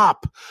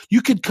stop.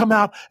 You could come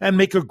out and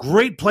make a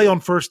great play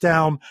on first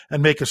down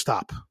and make a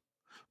stop.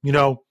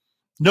 No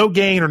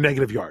gain or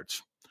negative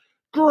yards.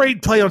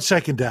 Great play on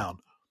second down.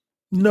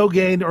 No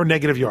gain or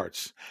negative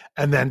yards.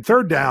 And then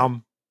third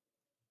down,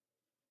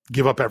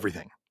 give up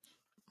everything.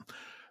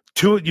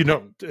 Don't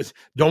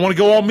want to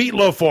go all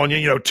meatloaf on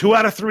you. 2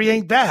 out of 3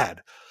 ain't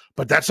bad.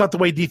 But that's not the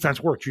way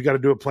defense works. You got to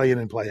do it play in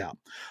and play out.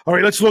 All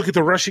right, let's look at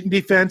the rushing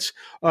defense.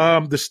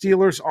 The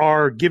Steelers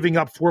are giving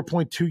up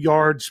 4.2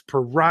 yards per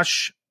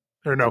rush,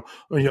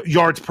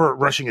 yards per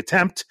rushing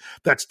attempt.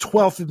 That's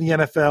 12th in the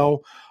NFL.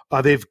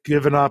 They've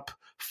given up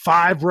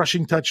 5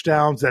 rushing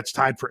touchdowns. That's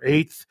tied for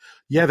 8th.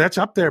 Yeah, that's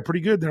up there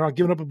pretty good. They're not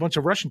giving up a bunch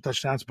of rushing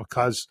touchdowns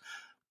because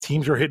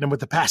teams are hitting them with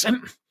the pass.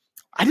 And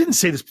I didn't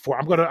say this before.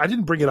 I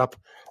didn't bring it up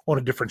on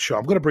a different show.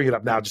 I'm going to bring it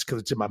up now just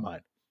because it's in my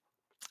mind.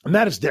 And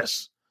that is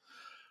this.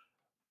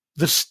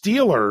 The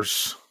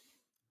Steelers,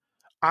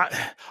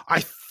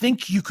 I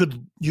think you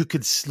could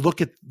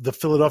look at the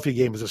Philadelphia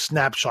game as a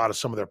snapshot of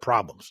some of their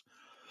problems.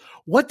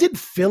 What did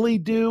Philly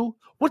do?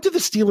 What did the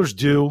Steelers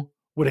do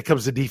when it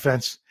comes to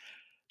defense?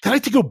 They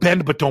like to go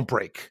bend but don't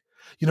break.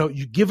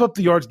 You give up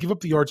the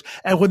yards,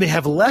 and when they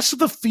have less of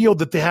the field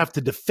that they have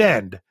to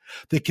defend,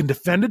 they can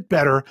defend it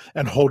better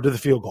and hold to the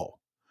field goal.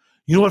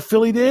 You know what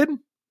Philly did?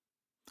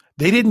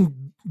 They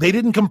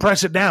didn't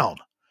compress it down.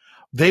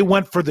 They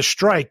went for the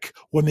strike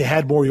when they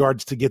had more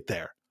yards to get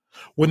there.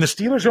 When the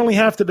Steelers only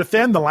have to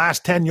defend the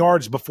last 10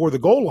 yards before the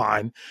goal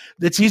line,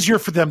 it's easier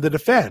for them to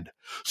defend.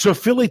 So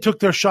Philly took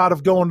their shot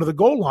of going to the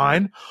goal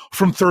line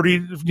from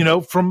 30,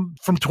 from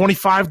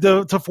 25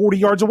 to 40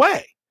 yards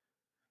away.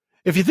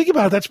 If you think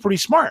about it, that's pretty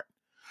smart,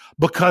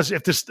 because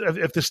if the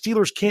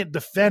Steelers can't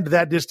defend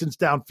that distance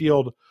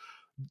downfield,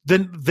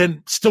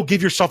 then still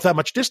give yourself that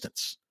much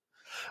distance.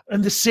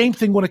 And the same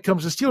thing when it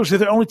comes to Steelers. They're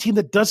the only team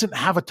that doesn't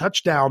have a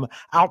touchdown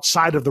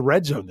outside of the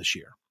red zone this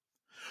year.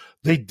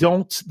 They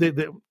don't.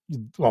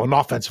 An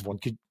offensive one,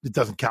 it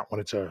doesn't count when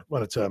it's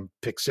a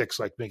pick six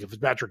like Minka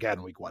Fitzpatrick had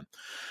in week 1.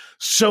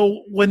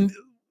 So when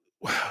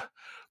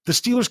the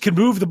Steelers can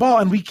move the ball,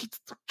 and we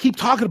keep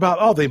talking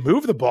about, they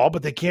move the ball,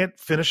 but they can't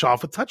finish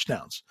off with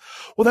touchdowns.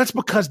 Well, that's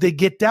because they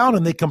get down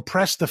and they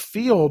compress the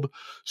field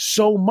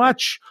so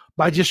much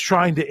by just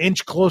trying to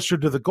inch closer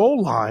to the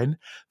goal line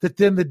that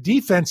then the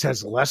defense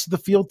has less of the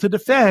field to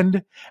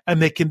defend,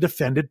 and they can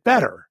defend it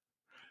better.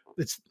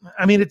 It's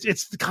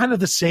kind of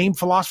the same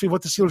philosophy of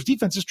what the Steelers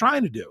defense is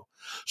trying to do.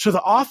 So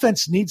the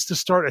offense needs to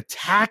start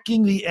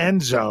attacking the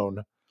end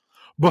zone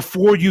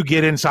before you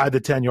get inside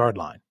the 10-yard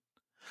line.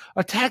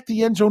 Attack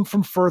the end zone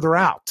from further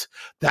out.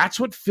 That's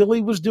what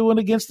Philly was doing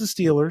against the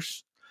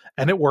Steelers,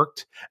 and it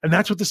worked. And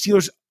that's what the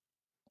Steelers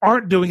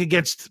aren't doing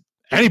against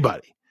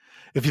anybody,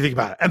 if you think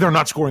about it. And they're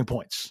not scoring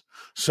points.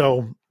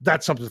 So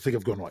that's something to think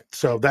of going right.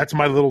 So that's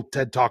my little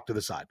TED talk to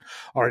the side.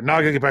 All right, now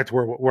I got to get back to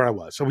where I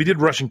was. So we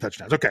did rushing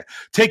touchdowns. Okay,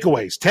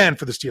 takeaways, 10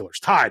 for the Steelers,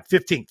 tied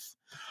 15th.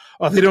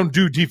 They don't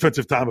do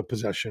defensive time of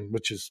possession,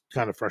 which is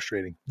kind of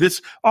frustrating.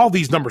 All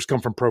these numbers come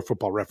from Pro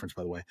Football Reference,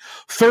 by the way.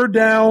 Third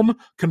down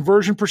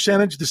conversion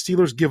percentage, the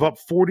Steelers give up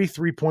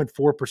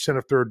 43.4%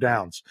 of third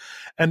downs.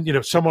 And,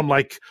 someone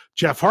like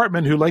Jeff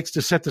Hartman, who likes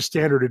to set the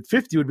standard at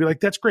 50, would be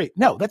like, that's great.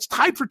 No, that's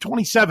tied for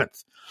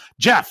 27th.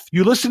 Jeff,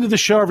 you listen to the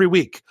show every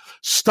week.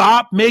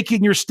 Stop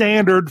making your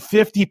standard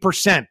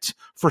 50%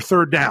 for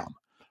third down.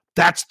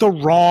 That's the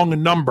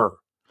wrong number.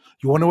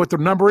 You want to know what the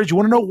number is? You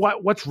want to know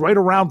what's right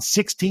around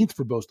 16th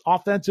for both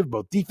offensive,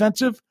 both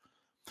defensive?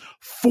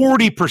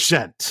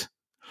 40%.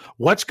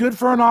 What's good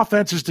for an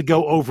offense is to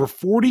go over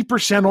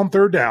 40% on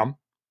third down.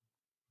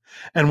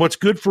 And what's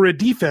good for a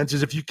defense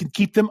is if you can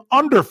keep them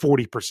under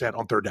 40%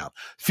 on third down.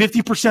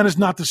 50% is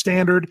not the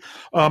standard.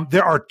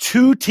 There are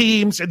 2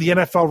 teams in the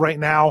NFL right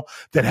now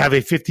that have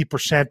a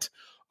 50%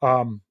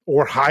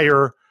 or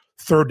higher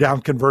third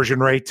down conversion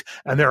rate,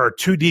 and there are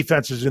 2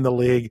 defenses in the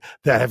league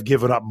that have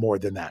given up more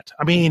than that.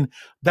 I mean,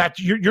 that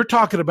you're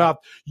talking about,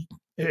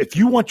 if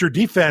you want your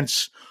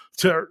defense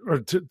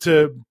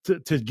to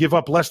give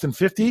up less than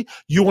 50,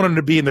 you want them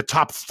to be in the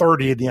top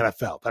 30 in the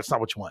NFL. That's not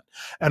what you want.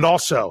 And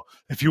also,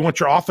 if you want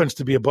your offense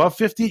to be above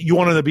 50, you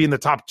want them to be in the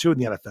top 2 in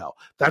the NFL.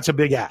 That's a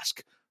big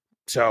ask.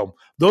 So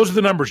those are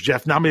the numbers,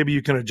 Jeff. Now maybe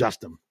you can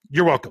adjust them.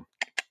 You're welcome.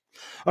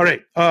 All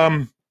right.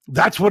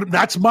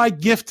 That's my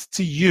gift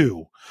to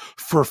you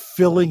for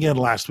filling in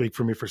last week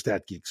for me for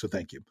Stat Geek. So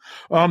thank you.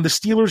 The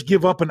Steelers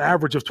give up an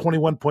average of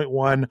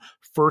 21.1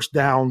 first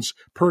downs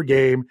per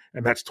game,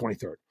 and that's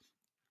 23rd.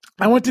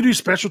 I went to do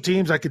special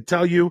teams. I could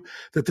tell you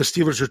that the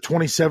Steelers are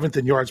 27th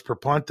in yards per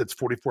punt. That's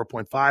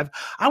 44.5.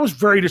 I was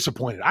very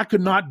disappointed. I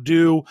could not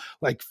do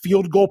like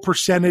field goal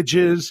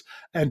percentages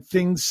and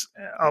things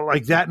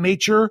like that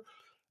nature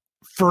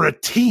for a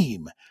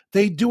team.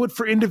 They do it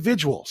for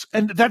individuals,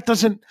 and that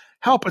doesn't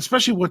help,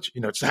 especially when,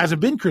 it hasn't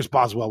been Chris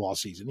Boswell all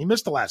season. He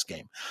missed the last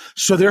game.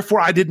 So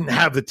therefore, I didn't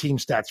have the team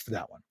stats for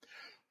that one.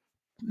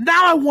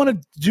 Now I want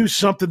to do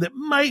something that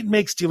might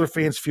make Steeler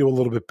fans feel a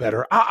little bit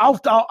better. I'll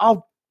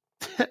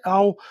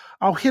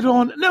hit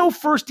on,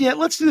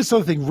 let's do this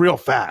other thing real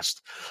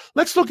fast.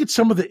 Let's look at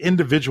some of the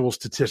individual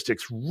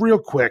statistics real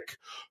quick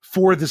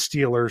for the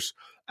Steelers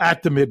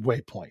at the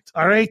midway point.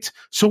 All right.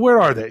 So where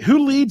are they? Who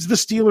leads the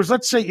Steelers?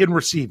 Let's say in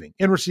receiving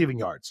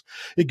yards.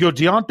 It go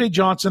Deontay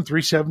Johnson,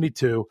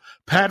 372,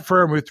 Pat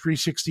Freiermuth,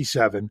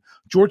 367,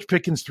 George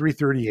Pickens,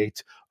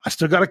 338. I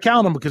still got to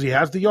count him because he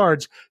has the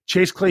yards.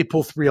 Chase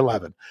Claypool,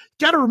 311.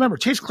 Got to remember,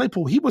 Chase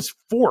Claypool, he was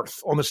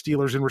fourth on the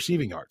Steelers in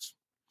receiving yards.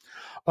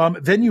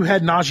 Then you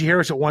had Najee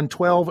Harris at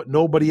 112.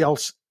 Nobody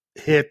else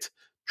hit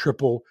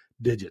triple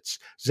digits.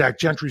 Zach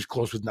Gentry's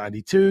close with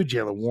 92.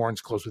 Jaylen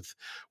Warren's close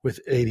with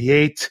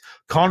 88.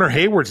 Connor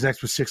Hayward's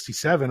next with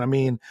 67. I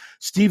mean,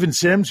 Steven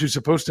Sims, who's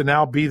supposed to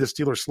now be the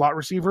Steelers slot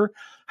receiver,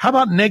 how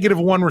about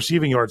 -1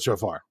 receiving yards so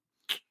far?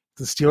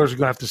 The Steelers are going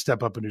to have to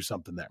step up and do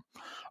something there.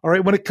 All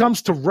right, when it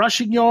comes to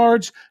rushing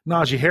yards,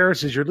 Najee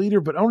Harris is your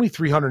leader, but only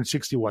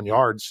 361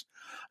 yards.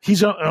 He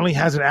only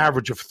has an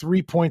average of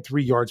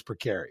 3.3 yards per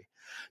carry.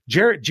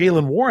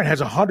 Jaylen Warren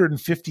has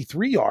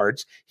 153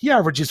 yards. He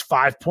averages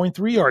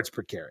 5.3 yards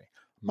per carry.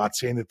 I'm not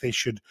saying that they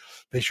should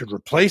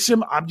replace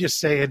him. I'm just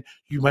saying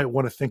you might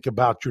want to think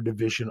about your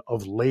division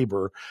of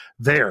labor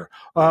there.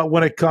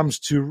 When it comes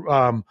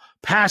to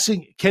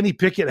passing, Kenny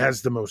Pickett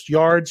has the most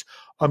yards.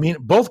 I mean,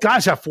 both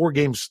guys have 4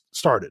 games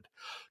started.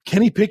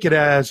 Kenny Pickett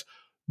has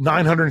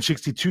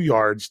 962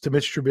 yards to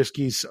Mitch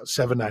Trubisky's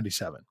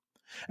 797.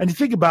 And you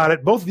think about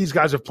it, both of these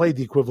guys have played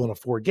the equivalent of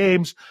 4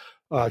 games.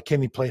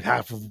 Kenny played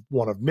half of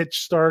one of Mitch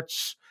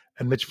starts,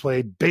 and Mitch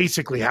played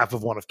basically half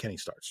of one of Kenny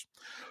starts.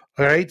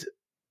 All right.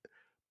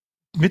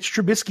 Mitch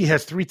Trubisky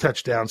has 3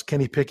 touchdowns.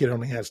 Kenny Pickett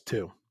only has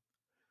 2.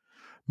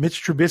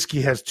 Mitch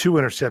Trubisky has 2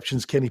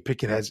 interceptions. Kenny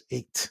Pickett has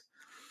 8.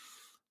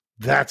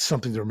 That's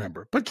something to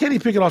remember. But Kenny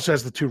Pickett also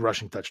has the 2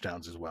 rushing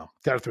touchdowns as well.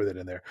 Got to throw that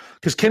in there.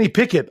 Because Kenny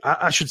Pickett,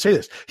 I should say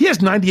this, he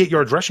has 98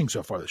 yards rushing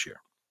so far this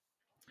year.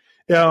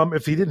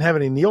 If he didn't have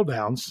any kneel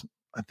downs,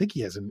 I think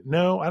he has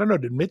I don't know.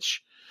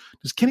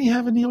 Does Kenny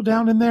have a kneel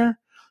down in there?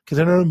 Because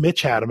I know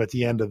Mitch had him at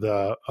the end of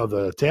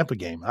the Tampa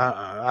game.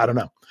 I don't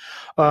know.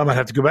 I'd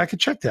have to go back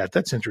and check that.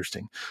 That's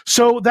interesting.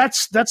 So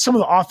that's some of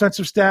the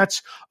offensive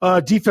stats.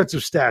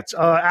 Defensive stats.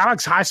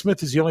 Alex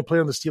Highsmith is the only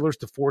player on the Steelers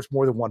to force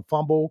more than 1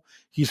 fumble.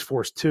 He's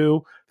forced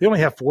 2. They only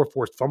have 4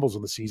 forced fumbles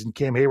in the season.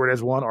 Cam Hayward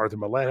has 1. Arthur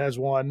Millette has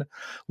 1.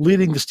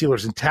 Leading the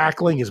Steelers in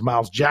tackling is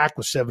Miles Jack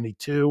with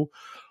 72.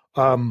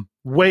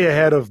 Way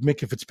ahead of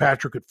Minkah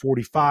Fitzpatrick at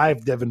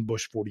 45, Devin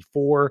Bush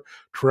 44,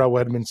 Terrell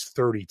Edmonds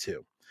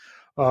 32.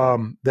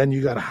 Then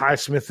you got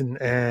Highsmith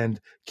and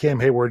Cam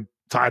Hayward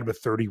tied with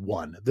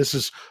 31. This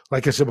is,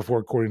 like I said before,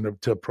 according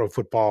to Pro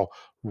Football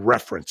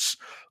Reference.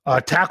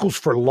 Tackles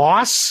for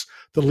loss,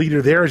 the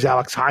leader there is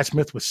Alex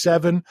Highsmith with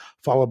 7,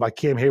 followed by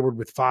Cam Hayward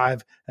with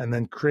 5, and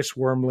then Chris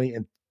Wormley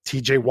and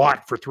TJ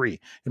Watt for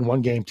 3. In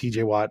one game,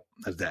 TJ Watt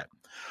has that.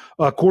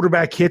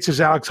 Quarterback hits is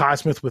Alex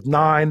Highsmith with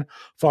 9,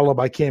 followed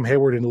by Cam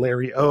Hayward and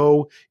Larry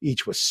O,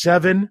 each with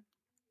 7.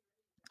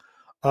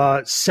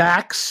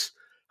 Sacks,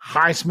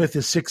 Highsmith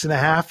is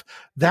 6.5.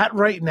 That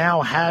right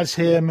now has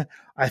him,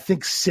 I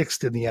think,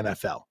 6th in the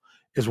NFL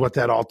is what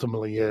that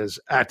ultimately is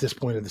at this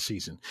point of the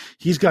season.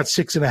 He's got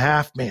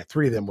 6.5. Man,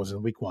 3 of them was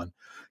in week 1.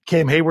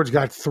 Cam Hayward's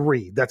got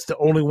 3. That's the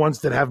only ones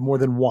that have more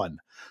than 1.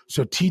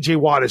 So TJ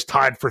Watt is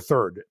tied for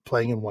 3rd,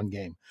 playing in 1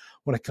 game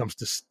when it comes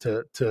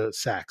to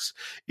sacks.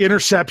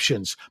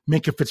 Interceptions,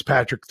 Minkah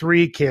Fitzpatrick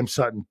 3, Cam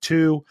Sutton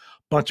 2.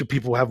 Bunch of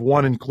people have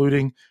 1,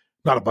 including,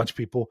 not a bunch of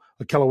people,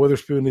 Ahkello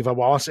Witherspoon, Levi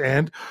Wallace,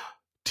 and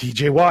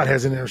TJ Watt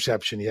has an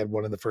interception. He had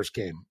 1 in the first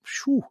game.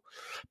 Whew.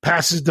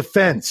 Passes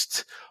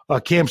defensed.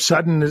 Cam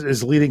Sutton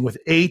is leading with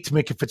 8.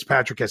 Minkah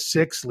Fitzpatrick has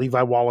 6.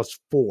 Levi Wallace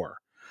 4.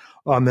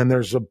 Then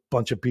there's a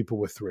bunch of people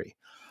with 3.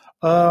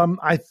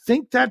 I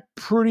think that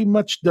pretty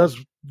much goes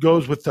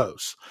with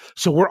those.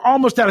 So we're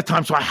almost out of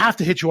time, so I have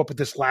to hit you up with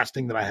this last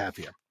thing that I have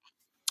here.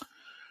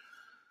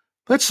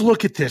 Let's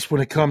look at this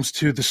when it comes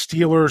to the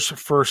Steelers'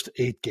 first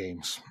 8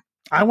 games.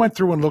 I went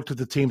through and looked at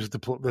the teams that the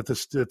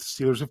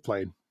Steelers have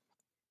played.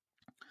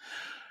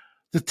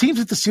 The teams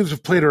that the Steelers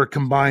have played are a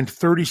combined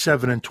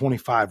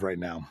 37-25 right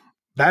now.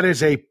 That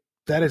is a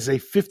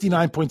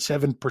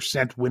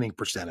 59.7% winning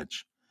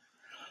percentage.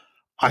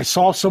 I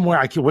saw somewhere,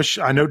 I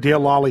know Dale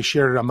Lawley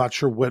shared it. I'm not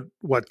sure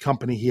what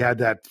company he had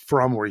that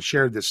from where he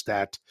shared this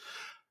stat.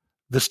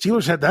 the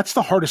Steelers that's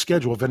the hardest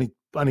schedule of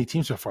any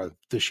team so far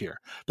this year.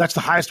 That's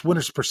the highest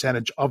winners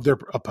percentage of their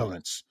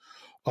opponents,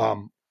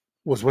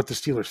 was what the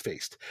Steelers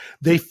faced.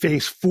 They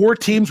face 4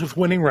 teams with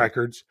winning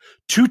records,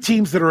 2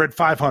 teams that are at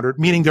 500,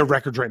 meaning their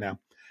records right now,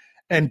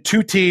 and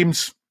 2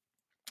 teams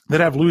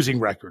that have losing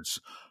records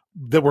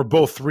that were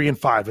both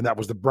 3-5, and that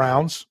was the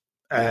Browns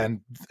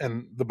and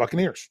the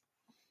Buccaneers.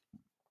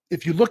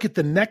 If you look at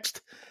the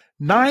next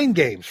 9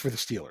 games for the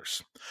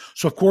Steelers.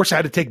 So, of course, I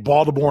had to take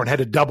Baltimore and had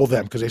to double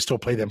them because they still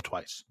play them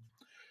twice.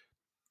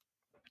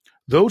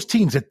 Those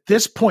teams at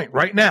this point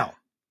right now,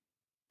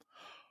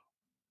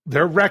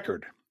 their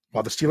record,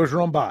 while the Steelers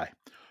are on bye,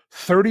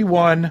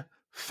 31,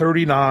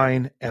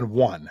 39, and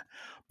 1.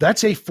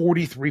 That's a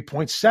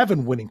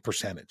 43.7 winning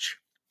percentage.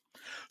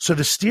 So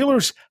the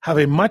Steelers have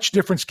a much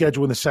different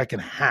schedule in the second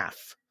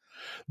half.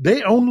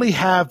 They only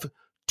have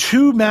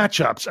 2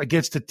 matchups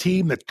against a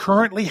team that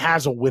currently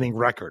has a winning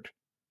record.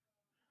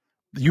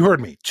 You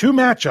heard me. 2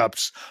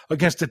 matchups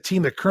against a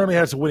team that currently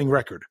has a winning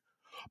record.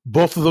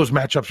 Both of those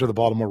matchups are the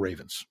Baltimore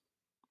Ravens.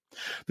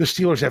 The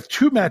Steelers have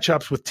 2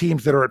 matchups with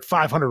teams that are at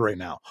 500 right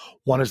now.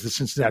 One is the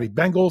Cincinnati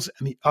Bengals,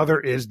 and the other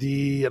is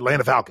the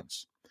Atlanta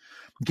Falcons.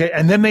 Okay,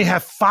 and then they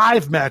have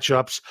 5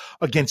 matchups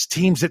against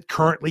teams that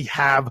currently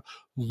have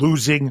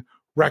losing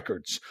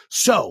records.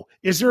 So,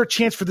 is there a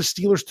chance for the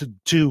Steelers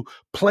to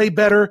play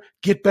better,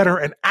 get better,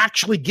 and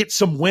actually get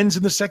some wins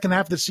in the second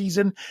half of the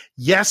season?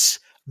 Yes,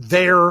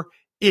 there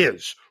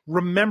is.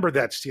 Remember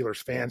that, Steelers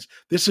fans.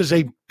 This is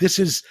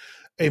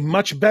a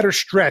much better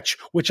stretch,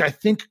 which I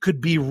think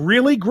could be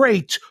really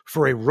great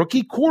for a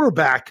rookie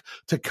quarterback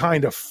to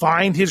kind of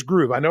find his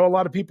groove. I know a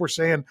lot of people are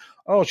saying,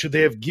 oh, should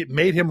they have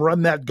made him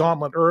run that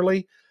gauntlet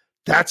early?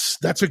 That's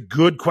a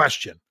good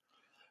question.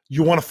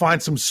 You want to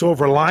find some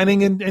silver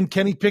lining in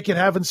Kenny Pickett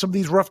having some of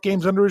these rough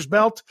games under his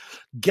belt?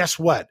 Guess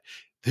what?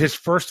 His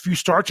first few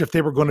starts, if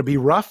they were going to be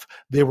rough,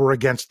 they were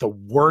against the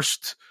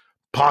worst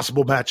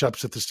possible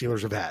matchups that the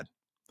Steelers have had.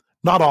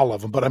 Not all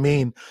of them, but I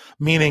mean,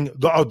 meaning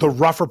the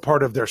rougher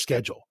part of their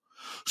schedule.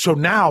 So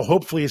now,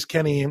 hopefully, as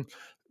Kenny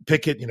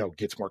Pickett,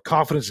 gets more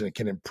confidence and it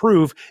can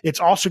improve, it's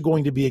also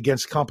going to be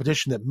against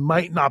competition that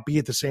might not be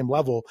at the same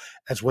level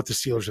as what the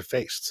Steelers have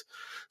faced.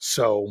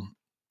 So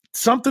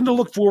something to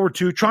look forward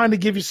to, trying to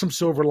give you some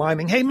silver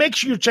lining. Hey, make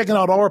sure you're checking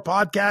out all our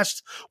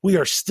podcasts. We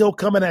are still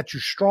coming at you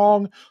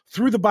strong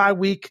through the bye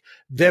week,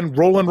 then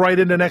rolling right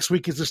into next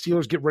week as the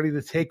Steelers get ready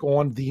to take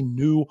on the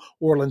New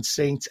Orleans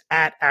Saints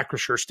at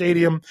Acrisure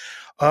Stadium.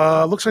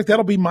 Looks like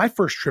that'll be my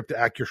first trip to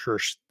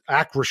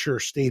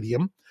Acrisure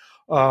Stadium.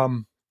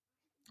 I'm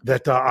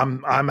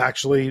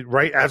actually,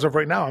 right as of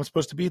right now, I'm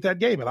supposed to be at that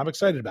game, and I'm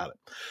excited about it.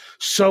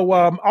 So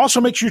also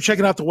make sure you're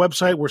checking out the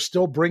website. We're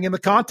still bringing the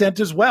content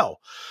as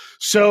well.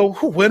 So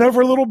went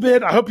over a little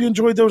bit. I hope you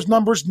enjoyed those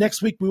numbers.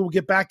 Next week, we will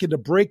get back into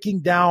breaking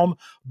down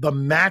the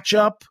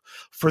matchup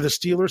for the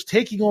Steelers,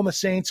 taking on the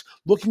Saints,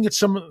 looking at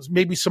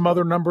maybe some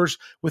other numbers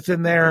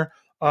within there.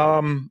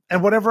 And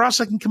whatever else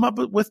I can come up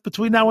with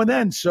between now and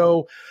then.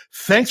 So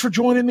thanks for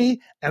joining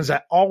me. And as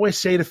I always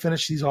say to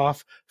finish these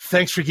off,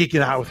 thanks for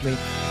geeking out with me.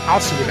 I'll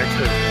see you next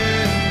week.